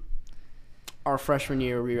 Remember our freshman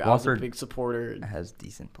year, I was a big supporter. Has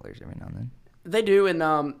decent players every now and then. They do, and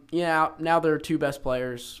now their 2 best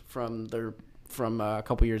players from a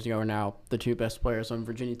couple years ago are now the 2 best players on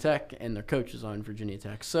Virginia Tech, and their coach is on Virginia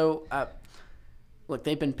Tech. So, look,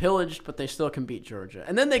 they've been pillaged, but they still can beat Georgia.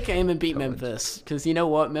 And then they came and beat Memphis, because you know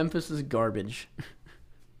what? Memphis is garbage.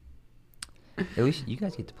 At least you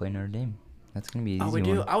guys get to play Notre Dame. That's gonna be an easy we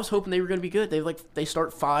do. one. I was hoping they were gonna be good. They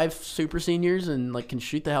start 5 super seniors and can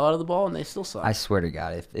shoot the hell out of the ball, and they still suck. I swear to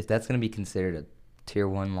God, if that's gonna be considered a Tier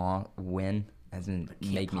 1 win, that's gonna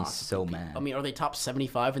make me so mad. I mean, are they top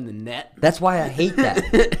 75 in the net? That's why I hate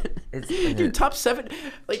that. Dude, top 7.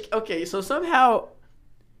 Okay, so somehow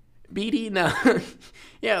beating,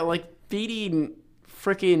 beating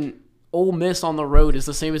freaking Ole Miss on the road is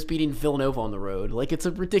the same as beating Villanova on the road. It's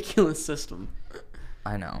a ridiculous system.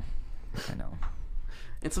 I know.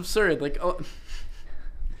 It's absurd.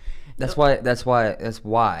 That's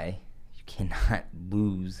why you cannot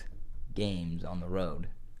lose games on the road.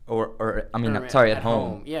 At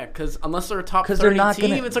home. Yeah, because unless they're a top 30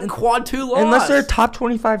 team, it's a quad 2 loss. Unless they're a top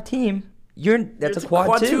 25 team, that's a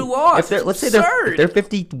quad 2 loss. Let's say they're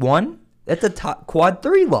 51, that's a top quad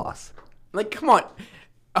 3 loss. Come on.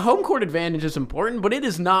 A home court advantage is important, but it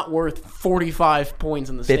is not worth 45 points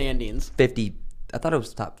in the standings. 50. I thought it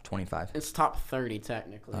was top 25. It's top 30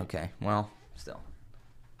 technically. Okay, well, still.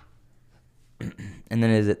 And then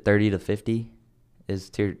is it 30 to 50? Is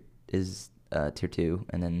tier 2,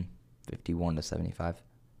 and then 51 to 75.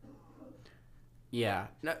 Yeah,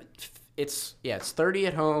 no, it's 30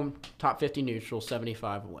 at home, top 50 neutral,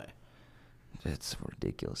 75 away. It's a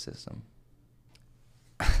ridiculous system.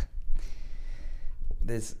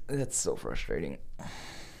 That's so frustrating.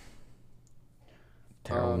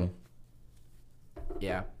 Terrible.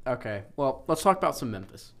 Yeah. Okay. Well, let's talk about some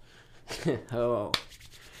Memphis. Oh,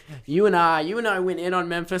 you and I went in on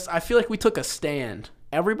Memphis. I feel like we took a stand.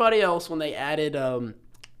 Everybody else, when they added Jalen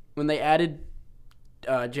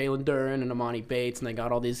Duren and Amani Bates, and they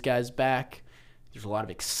got all these guys back, there's a lot of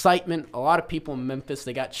excitement. A lot of people in Memphis,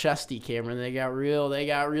 they got chesty, Cameron. They got real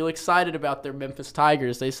excited about their Memphis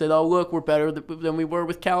Tigers. They said, "Oh, look, we're better than we were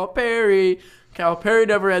with Calipari. Calipari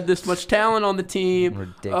never had this much talent on the team."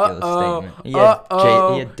 Ridiculous statement. He had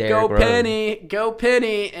Go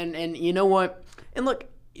Penny. And you know what? And look,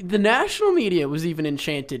 the national media was even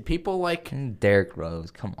enchanted. People like Derrick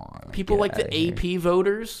Rose. Come on. People like the AP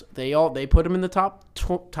voters. They put him in the top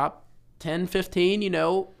 10, 15. You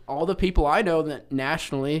know, all the people I know that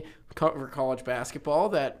nationally cover college basketball.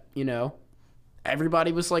 That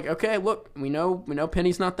everybody was like, okay, look, we know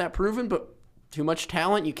Penny's not that proven, but too much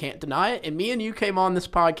talent, you can't deny it. And me and you came on this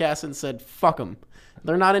podcast and said, fuck them.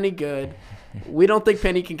 They're not any good. We don't think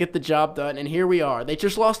Penny can get the job done, and here we are. They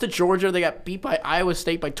just lost to Georgia. They got beat by Iowa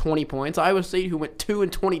State by 20 points. Iowa State, who went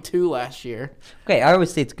 2-22 last year. Okay, Iowa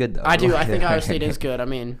State's good, though. I do. I think Iowa State is good. I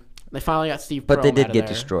mean, they finally got Steve Prohm But they did out of get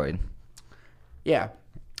there. destroyed. Yeah.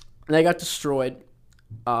 They got destroyed.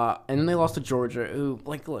 And then they lost to Georgia, who,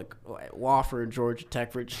 look, Wofford, Georgia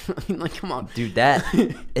Tech, come on. Dude,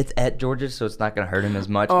 it's at Georgia, so it's not going to hurt him as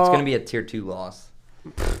much. It's going to be a Tier 2 loss.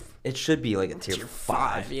 It should be like a Tier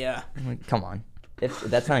 5. Yeah. Come on.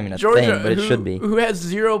 That's not even a Georgia, thing, but it should be. Who has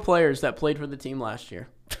 0 players that played for the team last year?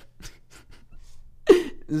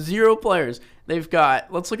 0 players. They've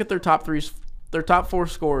got, let's look at their top 3. Their top 4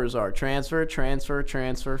 scorers are transfer,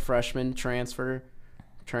 freshman, transfer,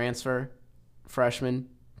 freshman,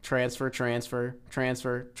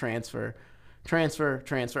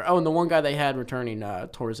 transfer. Oh, and the one guy they had returning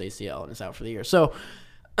tore his ACL and is out for the year. So,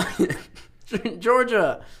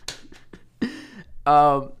 Georgia.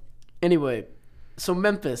 Anyway, so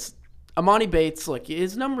Memphis, Amani Bates, look,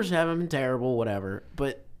 his numbers haven't been terrible, whatever,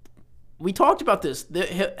 but we talked about this.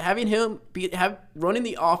 Having him running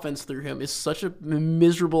the offense through him is such a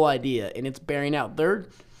miserable idea, and it's bearing out.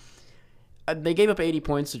 They gave up 80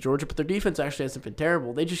 points to Georgia, but their defense actually hasn't been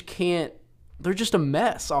terrible. They just can't. They're just a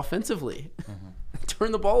mess offensively. They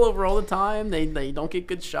turn the ball over all the time. They don't get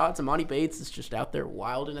good shots. Amani Bates is just out there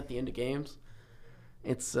wilding at the end of games.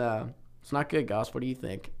 It's not good, Goss. What do you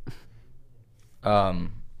think?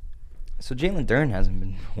 So Jalen Duren hasn't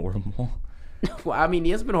been horrible. Well, I mean,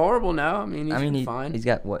 he hasn't been horrible now. I mean, he's been fine. He's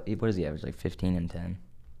got what does he average? Like 15 and 10.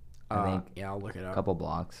 I think. Yeah, I'll look it up. A couple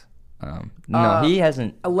blocks. No, he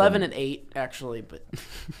hasn't. 11-8 actually, but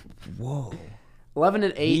Whoa.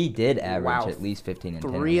 11-8. He did average wow, at least 15 and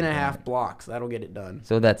 10. 3.5 blocks. That'll get it done.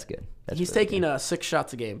 So that's good. He's taking 6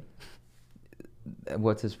 shots a game.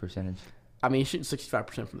 What's his percentage? I mean, he's shooting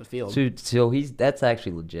 65% from the field. So that's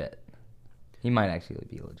actually legit. He might actually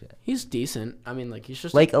be legit. He's decent. I mean, like, he's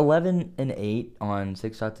just like 11 and 8 on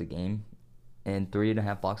 6 shots a game and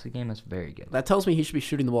 3.5 blocks a game. That's very good. That tells me he should be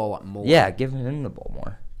shooting the ball a lot more. Yeah, give him the ball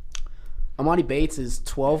more. Amani Bates is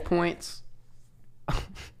 12 points,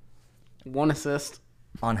 1 assist.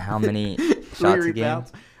 On how many shots a game?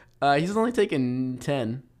 He's only taken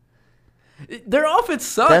 10. Their offense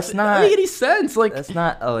sucks. That's not. It doesn't make any sense. Like, that's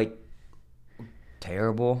not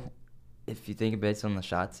terrible. If you think based on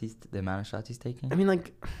the amount of shots he's taking. I mean,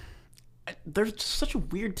 like, they're just such a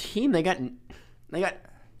weird team. They got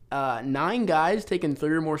 9 guys taking 3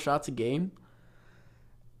 or more shots a game,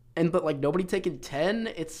 but like nobody taking 10.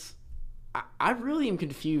 I really am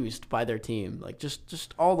confused by their team. Like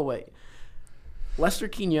just all the way. Lester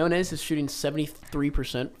Quinones is shooting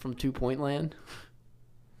 73% from 2-point land.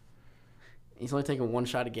 He's only taking 1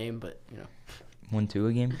 shot a game, but 1-2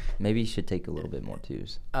 a game. Maybe he should take a little bit more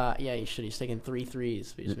twos. Yeah, he should. He's taking 3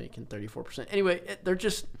 threes, but he's making 34%. Anyway,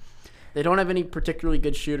 they don't have any particularly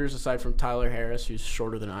good shooters aside from Tyler Harris, who's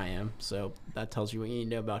shorter than I am. So that tells you what you need to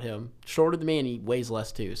know about him. Shorter than me, and he weighs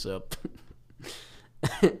less too. So,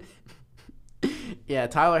 yeah,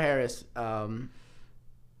 Tyler Harris.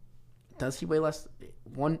 Does he weigh less?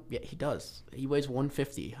 Yeah, he does. He weighs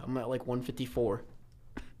 150. I'm at like 154.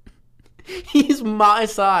 He's my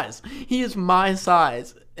size. He is my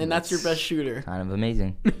size, and that's your best shooter. Kind of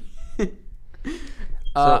amazing.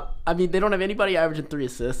 I mean, they don't have anybody averaging 3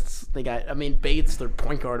 assists. They got, Bates, their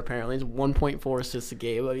point guard, apparently, is 1.4 assists a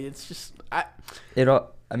game. I mean, it's just it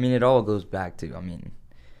all goes back to,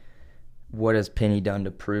 what has Penny done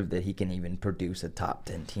to prove that he can even produce a top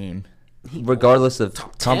 10 team, regardless of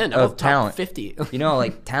top 10 of top talent. 50.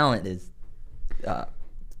 Talent is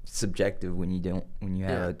subjective when you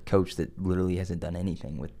have a coach that literally hasn't done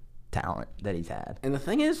anything with talent that he's had. And the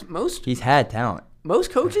thing is, he's had talent.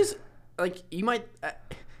 Most coaches,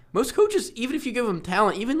 most coaches, even if you give them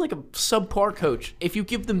talent, even like a subpar coach, if you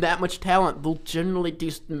give them that much talent, they'll generally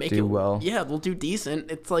do well. Yeah, they'll do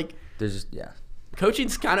decent. It's like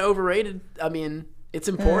coaching's kind of overrated. I mean, it's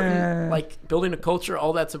important. Like building a culture,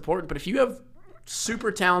 all that's important. But if you have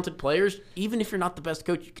super talented players, even if you're not the best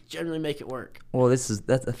coach, you can generally make it work. Well, I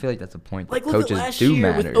feel like that's a point. Like that look coaches at last do year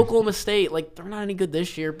matter. with Oklahoma State. Like they're not any good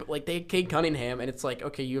this year, but like they had Cade Cunningham, and it's like,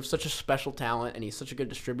 okay, you have such a special talent, and he's such a good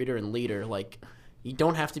distributor and leader. Like you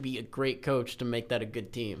don't have to be a great coach to make that a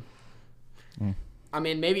good team. I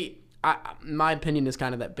mean, maybe my opinion is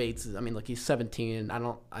kind of that Bates is. Look, he's 17,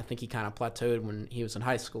 and I think he kind of plateaued when he was in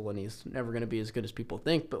high school, and he's never going to be as good as people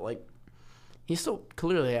think. But like, he still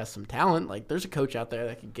clearly has some talent. Like, there's a coach out there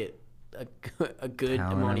that could get a good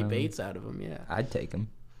Amani Bates out of him. Yeah, I'd take him.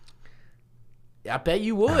 I bet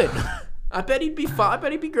you would. I bet he'd be fine. I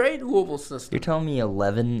bet he'd be great in Louisville's system. You're telling me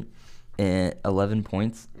 11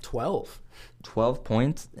 points? 12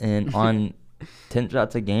 points and on 10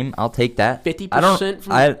 shots a game. I'll take that. 50%.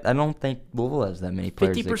 I don't think Louisville has that many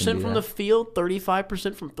players. 50% from the field,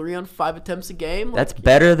 35% from 3 on 5 attempts a game. That's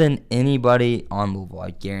better than anybody on Louisville.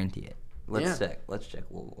 I guarantee it. Let's check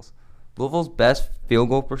Louisville's. Louisville's best field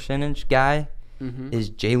goal percentage guy is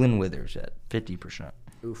Jalen Withers at 50%.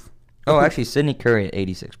 Oof. Oh, actually, Sidney Curry at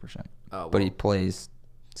 86%. Oh, well. But he plays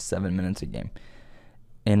 7 minutes a game.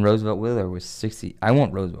 And Roosevelt Wheeler was 60. I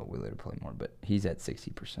want Roosevelt Wheeler to play more, but he's at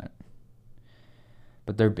 60%.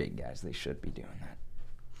 But they're big guys. They should be doing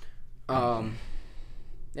that.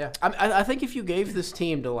 Yeah. I think if you gave this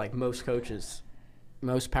team to, like, most coaches,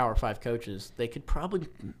 most Power 5 coaches, they could probably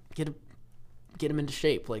get them into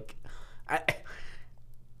shape. Like,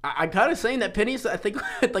 I'm kind of saying that Penny's, I think,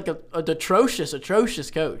 like a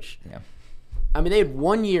atrocious coach. Yeah. They had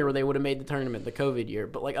 1 year where they would have made the tournament, the COVID year.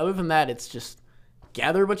 But, like, other than that, it's just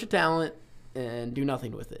gather a bunch of talent and do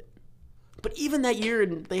nothing with it. But even that year,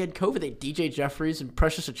 and they had COVID, they had DJ Jeffries and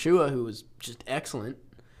Precious Achua, who was just excellent.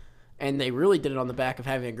 And they really did it on the back of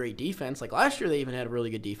having a great defense. Like, last year, they even had a really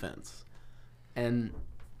good defense. And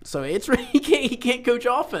so it's he can't coach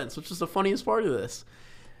offense, which is the funniest part of this.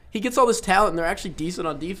 He gets all this talent, and they're actually decent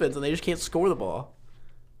on defense, and they just can't score the ball.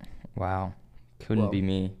 Wow. Couldn't be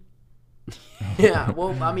me. Yeah,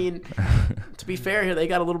 well, to be fair here, they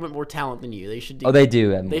got a little bit more talent than you. They should. They do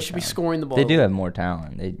have more They should talent. Be scoring the ball. They do have more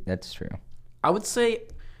talent. That's true. I would say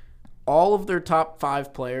all of their top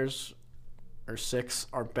 5 players, or 6,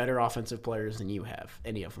 are better offensive players than you have,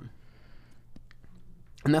 any of them.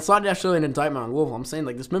 And that's not necessarily an indictment on Louisville. I'm saying,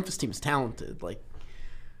 like, this Memphis team is talented. Like,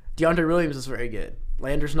 DeAndre Williams is very good.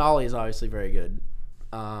 Landers Nolly is obviously very good.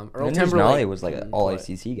 Earl Landers Timberlake Nolly was like an all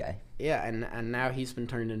play. ACC guy. Yeah, and now he's been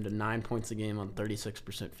turned into 9 points a game on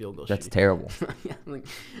 36% field goal That's shooting. terrible. Yeah, like,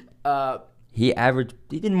 He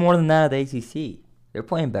did more than that at the ACC. They're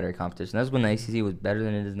playing better competition. That's when the ACC was better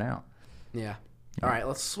than it is now. yeah. All right,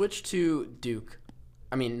 let's switch to Duke.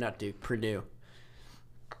 I mean, not Duke, Purdue.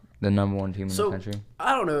 The number one team in the country.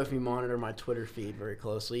 I don't know if you monitor my Twitter feed very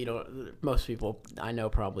closely. You don't. Most people I know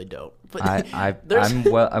probably don't. But I'm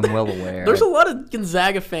well aware. There's a lot of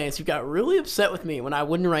Gonzaga fans who got really upset with me when I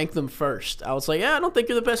wouldn't rank them first. I was like, yeah, I don't think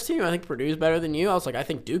you're the best team. I think Purdue's better than you. I was like, I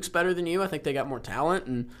think Duke's better than you. I think they got more talent,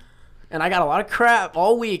 and I got a lot of crap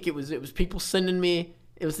all week. It was people sending me.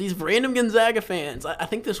 It was these random Gonzaga fans. I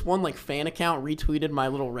think this one like fan account retweeted my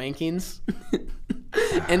little rankings.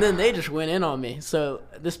 And then they just went in on me. So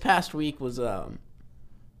this past week was it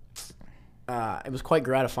was quite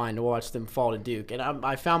gratifying to watch them fall to Duke, and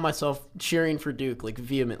I found myself cheering for Duke like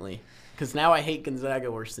vehemently because now I hate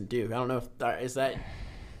Gonzaga worse than Duke. I don't know if is that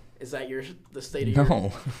the state of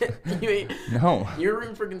No. No. You're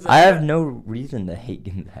rooting for Gonzaga. I have no reason to hate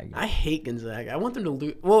Gonzaga. I hate Gonzaga. I want them to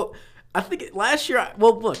lose. Well, I think last year.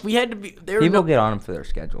 Well, look, we had to be. People get on them for their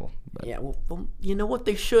schedule. But. Yeah. Well, you know what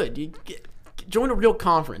they should. Join a real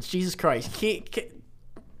conference. Jesus Christ. Can't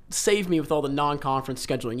save me with all the non-conference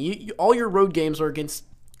scheduling. All your road games are against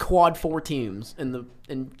quad 4 teams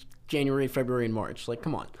in January, February, and March. Like,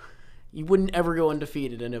 come on. You wouldn't ever go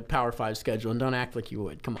undefeated in a Power 5 schedule, and don't act like you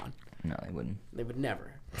would. Come on. No, they wouldn't. They would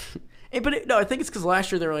never. No, I think it's because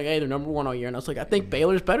last year they were like, hey, they're number 1 all year. And I was like, I think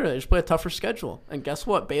Baylor's better. They just play a tougher schedule. And guess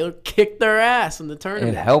what? Baylor kicked their ass in the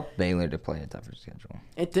tournament. It helped Baylor to play a tougher schedule.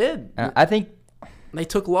 It did. I think they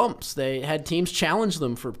took lumps. They had teams challenge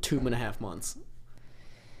them for 2.5 months.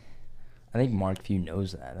 I think Mark Few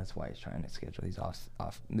knows that. That's why he's trying to schedule these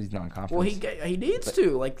these non-conference. Well, he needs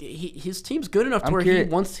to. Like his team's good enough to where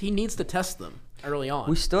he needs to test them early on.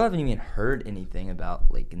 We still haven't even heard anything about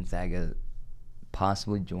like Gonzaga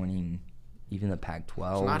possibly joining even the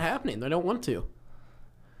Pac-12. It's not happening. They don't want to.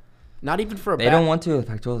 Not even for a. They don't want to. The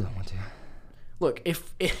Pac-12 don't want to. Look,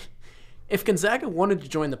 if Gonzaga wanted to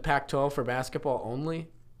join the Pac-12 for basketball only,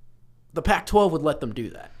 the Pac-12 would let them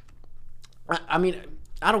do that. I mean,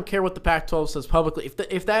 I don't care what the Pac-12 says publicly.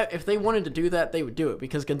 If they wanted to do that, they would do it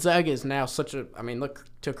because Gonzaga is now such a. I mean, look,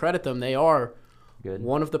 to credit them, they are good.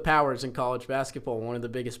 One of the powers in college basketball, one of the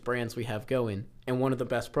biggest brands we have going, and one of the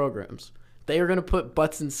best programs. They are going to put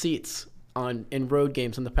butts in seats in road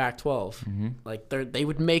games in the Pac-12. Mm-hmm. Like they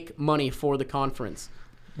would make money for the conference.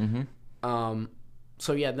 Mm-hmm.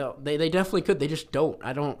 So yeah, no, they definitely could. They just don't.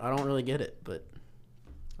 I don't really get it, but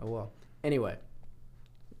oh well. Anyway.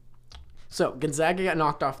 So Gonzaga got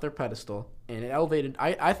knocked off their pedestal, and it elevated.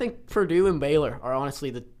 I think Purdue and Baylor are honestly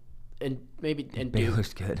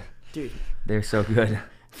Baylor's good, dude. They're so good.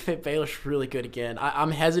 Baylor's really good again.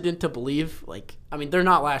 I'm hesitant to believe. They're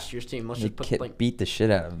not last year's team. Let's They just beat the shit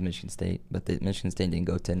out of Michigan State, but Michigan State didn't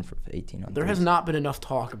go 10 for 18 on. There has not been enough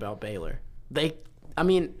talk about Baylor.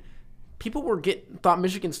 People thought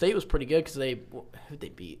Michigan State was pretty good because who'd they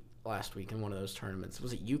beat last week in one of those tournaments?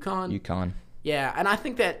 Was it UConn? UConn. Yeah, and I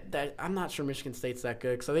think that I'm not sure Michigan State's that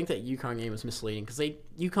good because I think that UConn game was misleading because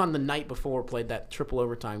UConn the night before played that triple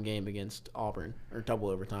overtime game against Auburn or double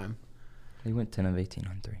overtime. They went 10 of 18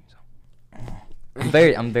 on 3. So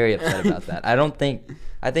I'm very upset about that. I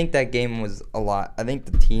think that game was a lot. I think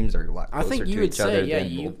the teams are a lot closer I think you to would each say, other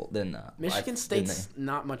yeah, than Michigan State's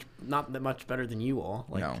not that much better than you all.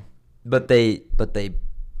 No, but they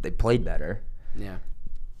played better. Yeah,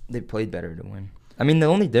 they played better to win. I mean, the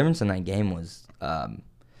only difference in that game was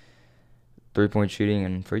 3-point shooting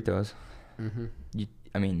and free throws. Mm-hmm.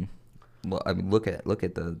 Look at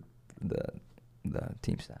the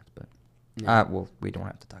team stats, but we don't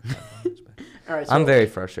have to talk about those. But all right, so I'm very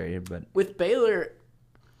frustrated, but with Baylor,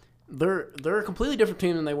 they're a completely different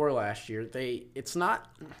team than they were last year.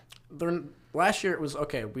 Last year it was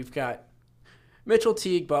okay. We've got Mitchell,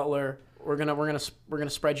 Teague, Butler. We're gonna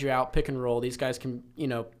spread you out, pick and roll. These guys can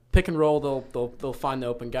pick and roll. They'll find the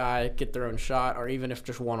open guy, get their own shot, or even if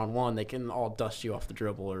just 1-on-1, they can all dust you off the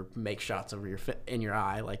dribble or make shots over in your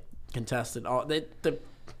eye, like contested.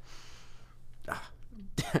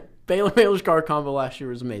 Baylor's guard combo last year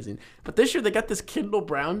was amazing, but this year they got this Kendall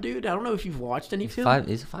Brown dude. I don't know if you've watched any film.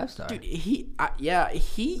 He's a 5-star. Dude,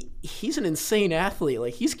 he's an insane athlete.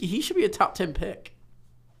 Like he should be a top 10 pick.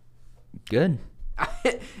 Good.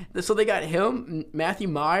 So they got him, Matthew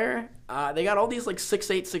Meyer. They got all these like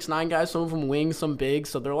 6'8", 6'9" guys. Some of them wings, some big.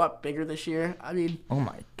 So they're a lot bigger this year. I mean, oh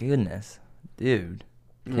my goodness, dude.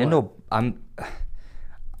 Kendall, I'm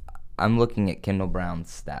looking at Kendall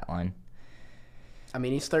Brown's stat line. I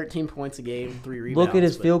mean, he's 13 points a game, 3 rebounds. Look at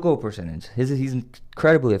his field goal percentage. He's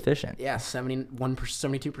incredibly efficient. Yeah,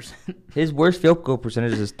 72%. His worst field goal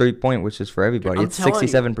percentage is 3-point, which is for everybody. It's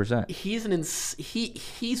 67%.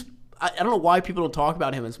 He's I don't know why people don't talk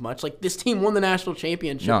about him as much. Like, this team won the national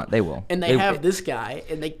championship. No, they will. And they have this guy,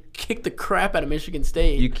 and they kick the crap out of Michigan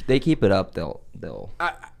State. They keep it up, they'll.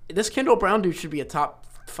 This Kendall Brown dude should be a top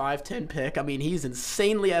 5-10 pick. I mean, he's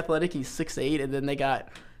insanely athletic. He's 6'8", and then they got,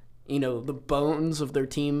 the bones of their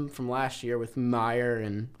team from last year with Meyer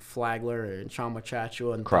and Flagler and Chama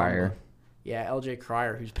Chachua and Cryer. Yeah, LJ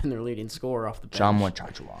Cryer, who's been their leading scorer off the bench. Chama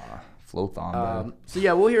Chachua. Flothon. So,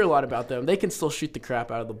 yeah, we'll hear a lot about them. They can still shoot the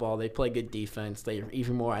crap out of the ball. They play good defense. They're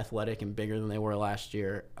even more athletic and bigger than they were last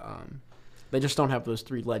year. They just don't have those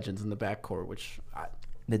 3 legends in the backcourt, which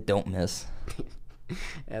they don't miss.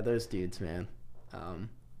 Yeah, those dudes, man.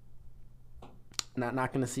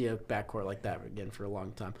 Not going to see a backcourt like that again for a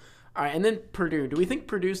long time. All right, and then Purdue. Do we think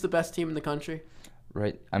Purdue's the best team in the country?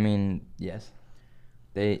 Right. I mean, yes.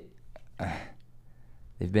 They've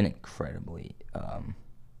been incredibly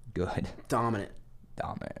good. Dominant.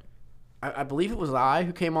 I believe it was I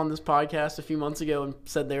who came on this podcast a few months ago and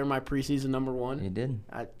said they were my preseason number 1. You did.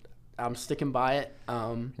 I'm sticking by it.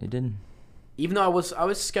 You did. Even though I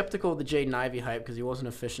was skeptical of the Jaden Ivey hype because he wasn't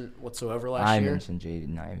efficient whatsoever last year. I mentioned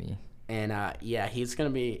Jaden Ivey. And yeah, he's gonna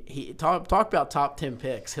be. Talk about top 10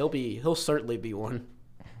 picks. He'll certainly be one.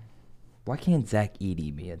 Why can't Zach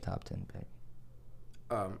Edey be a top 10 pick?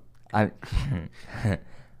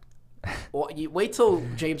 Well, you wait till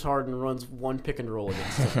James Harden runs one pick and roll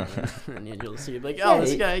against him, and then you'll see like, oh,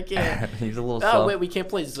 this guy can't. He's a little. Oh wait, we can't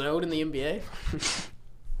play zone in the NBA.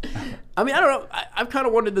 I mean, I don't know. I've kind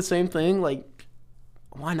of wondered the same thing. Like,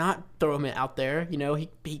 why not throw him out there?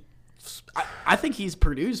 I think he's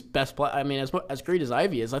Purdue's best player. I mean, as great as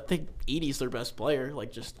Ivy is, I think Edey's their best player.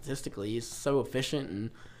 Like, just statistically, he's so efficient and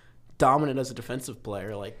dominant as a defensive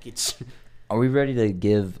player. Like, it's. Are we ready to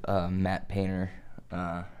give Matt Painter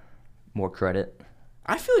more credit?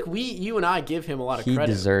 I feel like you and I give him a lot of credit. He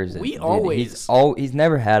deserves it. He's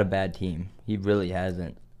never had a bad team. He really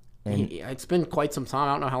hasn't. And it's been quite some time.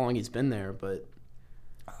 I don't know how long he's been there, but.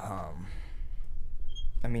 I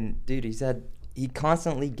mean, dude, he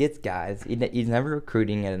constantly gets guys. He's never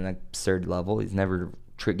recruiting at an absurd level. He's never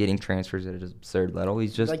getting transfers at an absurd level.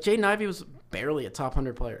 He's just like Jaden Ivey was barely a top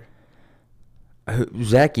 100 player.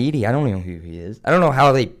 Zach Edey, I don't know who he is. I don't know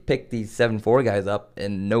how they pick these 7'4" guys up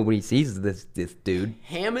and nobody sees this dude.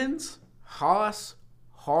 Hammonds, Haas,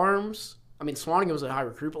 Harms. I mean, Swanigan was a high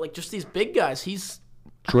recruit, but like just these big guys, he's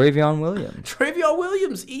Travion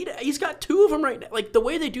Williams. He's got 2 of them right now. Like the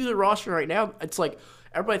way they do the roster right now, it's like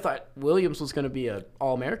everybody thought Williams was going to be an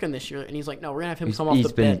All-American this year, and he's like, no, we're going to have him come off the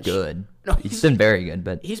bench. He's been good. No, he's been very good,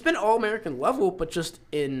 but he's been All-American level, but just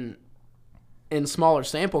in smaller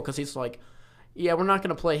sample because he's like, yeah, we're not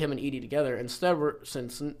going to play him and Edey together. Instead,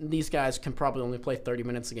 since these guys can probably only play 30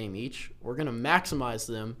 minutes a game each, we're going to maximize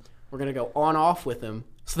them. We're going to go on-off with them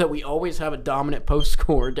so that we always have a dominant post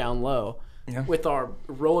scorer down low with our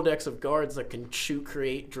Rolodex of guards that can shoot,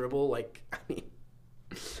 create, dribble. Like, I mean,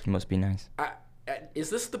 it must be nice. Is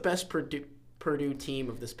this the best Purdue team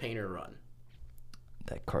of this Painter run?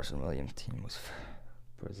 That Carson Williams team was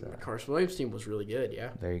Carson Williams team was really good,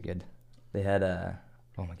 yeah. Very good. They had oh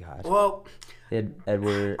my gosh. Well, they had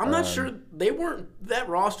Edward. I'm not sure they weren't. That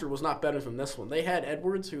roster was not better than this one. They had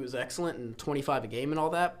Edwards, who was excellent and 25 a game and all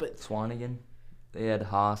that, but Swanigan. They had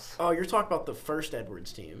Haas. Oh, you're talking about the first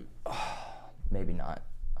Edwards team. Maybe not.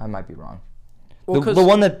 I might be wrong. Well, the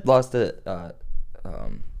one that lost to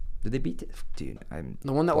did they beat dude?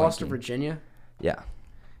 The one that lost to Virginia? Yeah.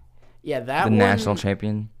 Yeah, that the one, national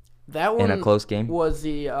champion. That one in a close game was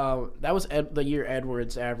the year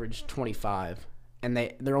Edwards averaged 25, and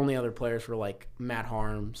their only other players were like Matt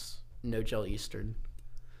Harms, Nogel Eastern.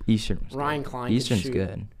 Ryan Klein. Eastern's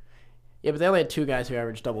good. Yeah, but they only had 2 guys who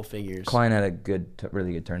averaged double figures. Klein had a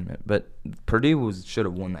really good tournament, but Purdue should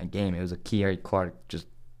have won that game. It was a Kiari Clark just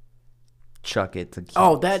chuck it to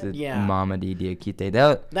Mamadi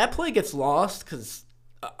Diakite. That play gets lost because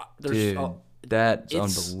that's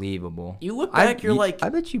unbelievable. You look back, I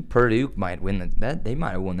bet you Purdue might win they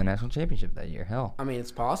might have won the national championship that year. Hell, I mean,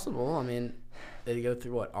 it's possible. I mean, they go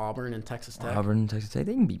through Auburn and Texas Tech.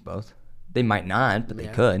 They can beat both. They might not, but they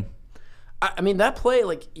could. I mean, that play,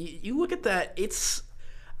 like, you look at that, it's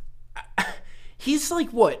he's like,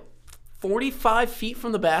 what, 45 feet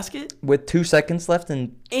from the basket? With 2 seconds left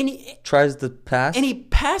and he tries to pass. And he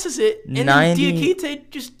passes it, and then Diakite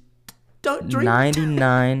just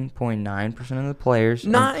 99.9% of the players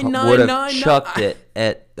would have chucked it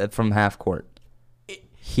from half court.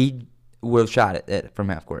 would have shot it from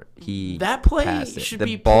half court. He That play passed it. should the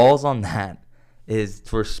be balls on that is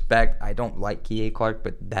to respect. I don't like Kihei Clark,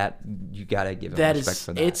 but that you gotta give him that respect is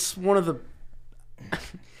for that. it's one of the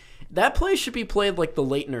that play should be played like the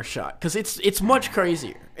Leitner shot because it's much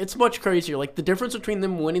crazier. It's much crazier. Like the difference between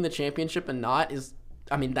them winning the championship and not is,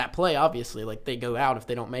 I mean, that play obviously like they go out if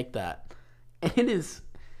they don't make that. And it is.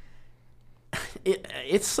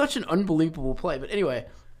 It's such an unbelievable play. But anyway,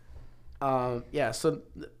 yeah. So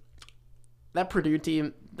that Purdue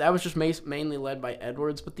team that was just mainly led by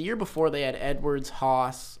Edwards. But the year before they had Edwards,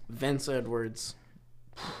 Haas, Vince Edwards,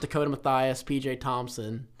 Dakota Mathias, P.J.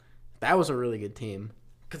 Thompson. That was a really good team.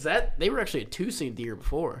 Because they were actually a 2 seed the year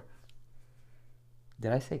before.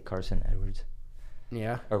 Did I say Carson Edwards?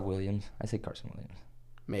 Yeah. Or Williams? I said Carson Williams.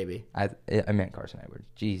 Maybe. I meant Carson Edwards.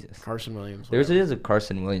 Jesus. Carson Williams. There is a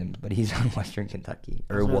Carson Williams, but he's on Western Kentucky.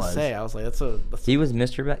 I was like, that's He was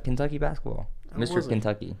Mr. Kentucky basketball. Mr.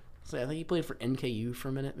 Kentucky. So I think he played for NKU for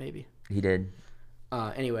a minute, maybe. He did.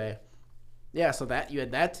 Anyway, yeah. So you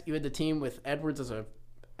had the team with Edwards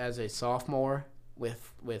as a sophomore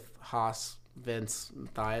with Haas, Vince,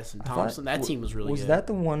 Mathias, and Thompson. That team was really good. Was that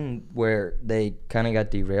the one where they kind of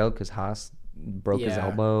got derailed because Haas broke his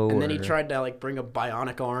elbow? And then he tried to like bring a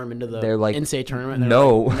bionic arm into the NCAA tournament.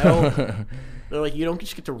 No. They're like, you don't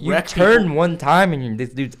just get to you wreck turn people. one time and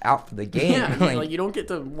this dude's out for the game. Yeah, like you don't get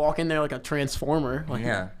to walk in there like a transformer. Like,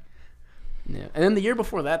 yeah. Yeah, and then the year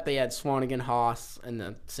before that, they had Swanigan, Haas, and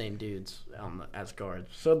the same dudes as guards.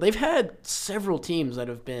 So they've had several teams that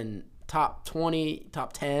have been top 20,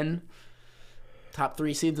 top 10, top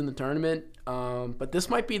 3 seeds in the tournament. But this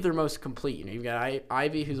might be their most complete. You know, you've got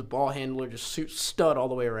Ivy, who's a ball handler, just stud all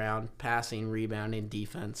the way around, passing, rebounding,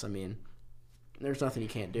 defense. I mean, there's nothing you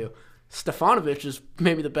can't do. Stefanovic is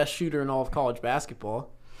maybe the best shooter in all of college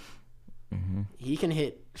basketball. Mm-hmm. He can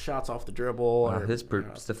hit shots off the dribble.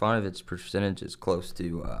 Stefanovic's percentage is close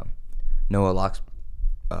to Noah Locke's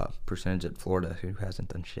percentage at Florida, who hasn't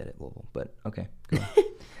done shit at Louisville. But okay, go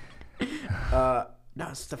on. No,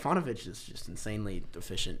 Stefanovic is just insanely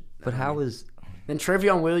efficient. But then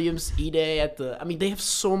Trevion Williams, Ide they have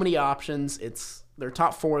so many options. Their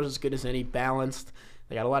top 4 is as good as any, balanced.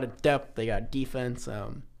 They got a lot of depth. They got defense.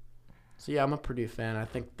 So yeah, I'm a Purdue fan. I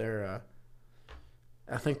think they're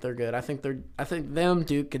good. I think them,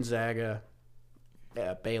 Duke, Gonzaga,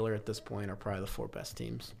 Baylor at this point are probably the 4 best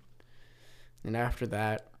teams. And after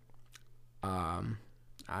that, I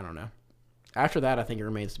don't know. After that, I think it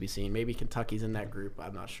remains to be seen. Maybe Kentucky's in that group.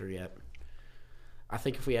 I'm not sure yet. I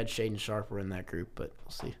think if we had Shaden Sharp, we're in that group, but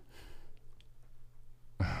we'll see.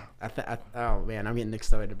 Oh man, I'm getting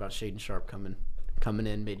excited about Shaden Sharp coming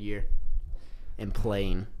in mid-year and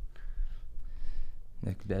playing.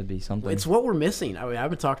 That'd be something. It's what we're missing. I mean, I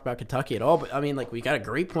haven't talked about Kentucky at all, but I mean, like, we got a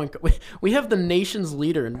great point. We have the nation's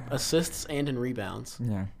leader in assists and in rebounds.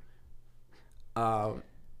 Yeah.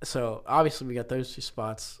 So obviously we got those 2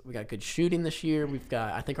 spots. We got good shooting this year.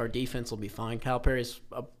 I think our defense will be fine. Calipari's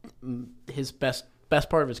his best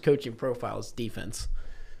part of his coaching profile is defense.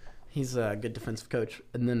 He's a good defensive coach.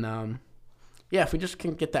 And then, if we just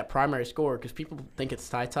can get that primary score, because people think it's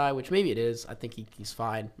Ty, which maybe it is. I think he's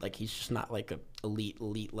fine. Like, he's just not like a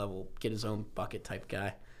elite level, get his own bucket type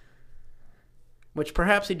guy. Which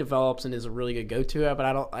perhaps he develops and is a really good go-to at,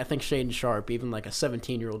 but I think Shaden Sharp, even like a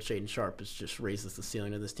 17-year-old Shaden Sharp, just raises the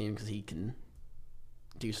ceiling of this team because he can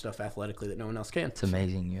do stuff athletically that no one else can. It's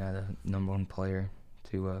amazing. You had a number 1 player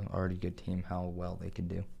to an already good team, how well they could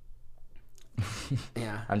do.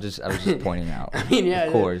 Yeah. I was just pointing out. I mean, yeah.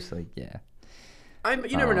 Of course,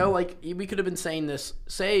 You never know. Like, we could have been saying this.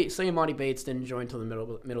 Say Emoni Bates didn't join until the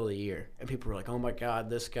middle of the year, and people were like, "Oh my God,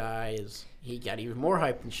 this guy he got even more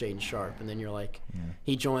hype than Shaden Sharp." And then you're like,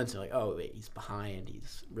 he joins, and you're like, "Oh wait, he's behind.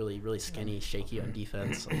 He's really really skinny, shaky on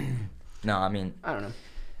defense." Like, no, I mean, I don't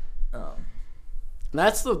know.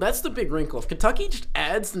 That's the big wrinkle. If Kentucky just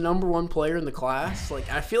adds the number 1 player in the class,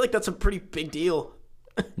 like, I feel like that's a pretty big deal.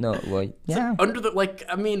 No, well, yeah.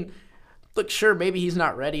 Look, sure, maybe he's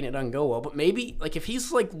not ready and it doesn't go well, but maybe, like, if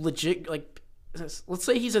he's, like, legit, like, let's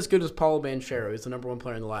say he's as good as Paulo Banchero, who's the number 1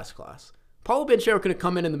 player in the last class. Paulo Banchero could have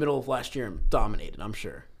come in the middle of last year and dominated, I'm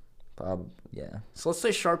sure. Yeah. So let's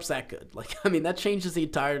say Sharp's that good. Like, I mean, that changes the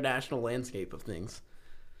entire national landscape of things.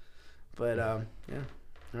 But, yeah.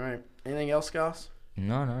 All right. Anything else, Goss?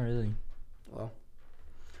 No, not really. Well.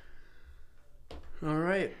 All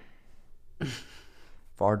right.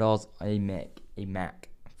 Fardal's a Mac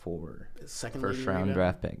for first round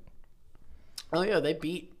draft pick. Oh yeah, they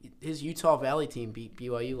beat his Utah Valley team. Beat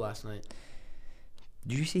BYU last night.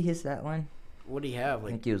 Did you see his stat line? What did he have? I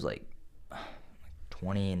think he was like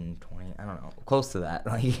 20 and 20. I don't know, close to that.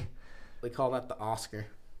 Like, we call that the Oscar.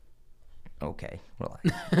 Okay,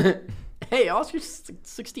 relax. Hey, Oscar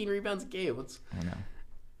 16 rebounds a game. I know.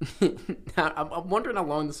 I'm wondering how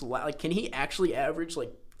long this will last. Like, can he actually average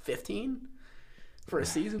like 15 for a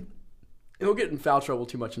season? He'll get in foul trouble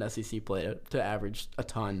too much in SEC play to average a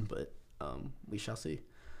ton, but we shall see.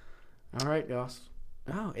 All right, Goss.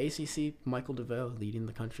 Oh, ACC, Michael DeVoe leading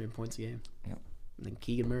the country in points a game. Yep. And then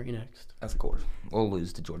Keegan Murray next. Of course. We'll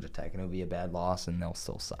lose to Georgia Tech, and it'll be a bad loss, and they'll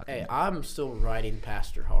still suck. Hey, I'm still riding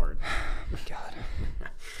Pastor hard. God.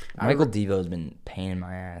 Michael DeVoe's been pain in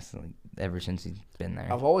my ass ever since he's been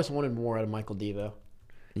there. I've always wanted more out of Michael DeVoe.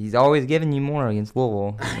 He's always giving you more against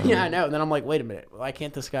Louisville. So. Yeah, I know. And then I'm like, wait a minute. Why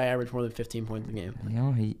can't this guy average more than 15 points a game? You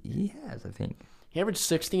know, he has, I think. He averaged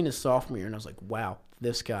 16 his sophomore year, and I was like, wow,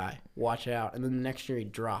 this guy, watch out. And then the next year he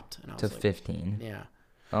dropped. And I was to like, 15. Yeah.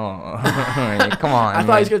 Oh, come on. I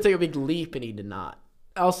thought he was going to take a big leap, and he did not.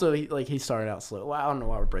 Also, he started out slow. Well, I don't know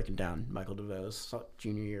why we're breaking down Michael DeVoe's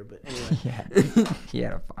junior year, but anyway. Yeah. He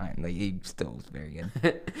had a fine. Like, he still was very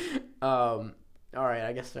good. All right,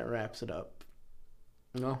 I guess that wraps it up.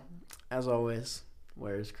 Well, as always,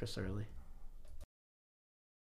 where's Chris Early?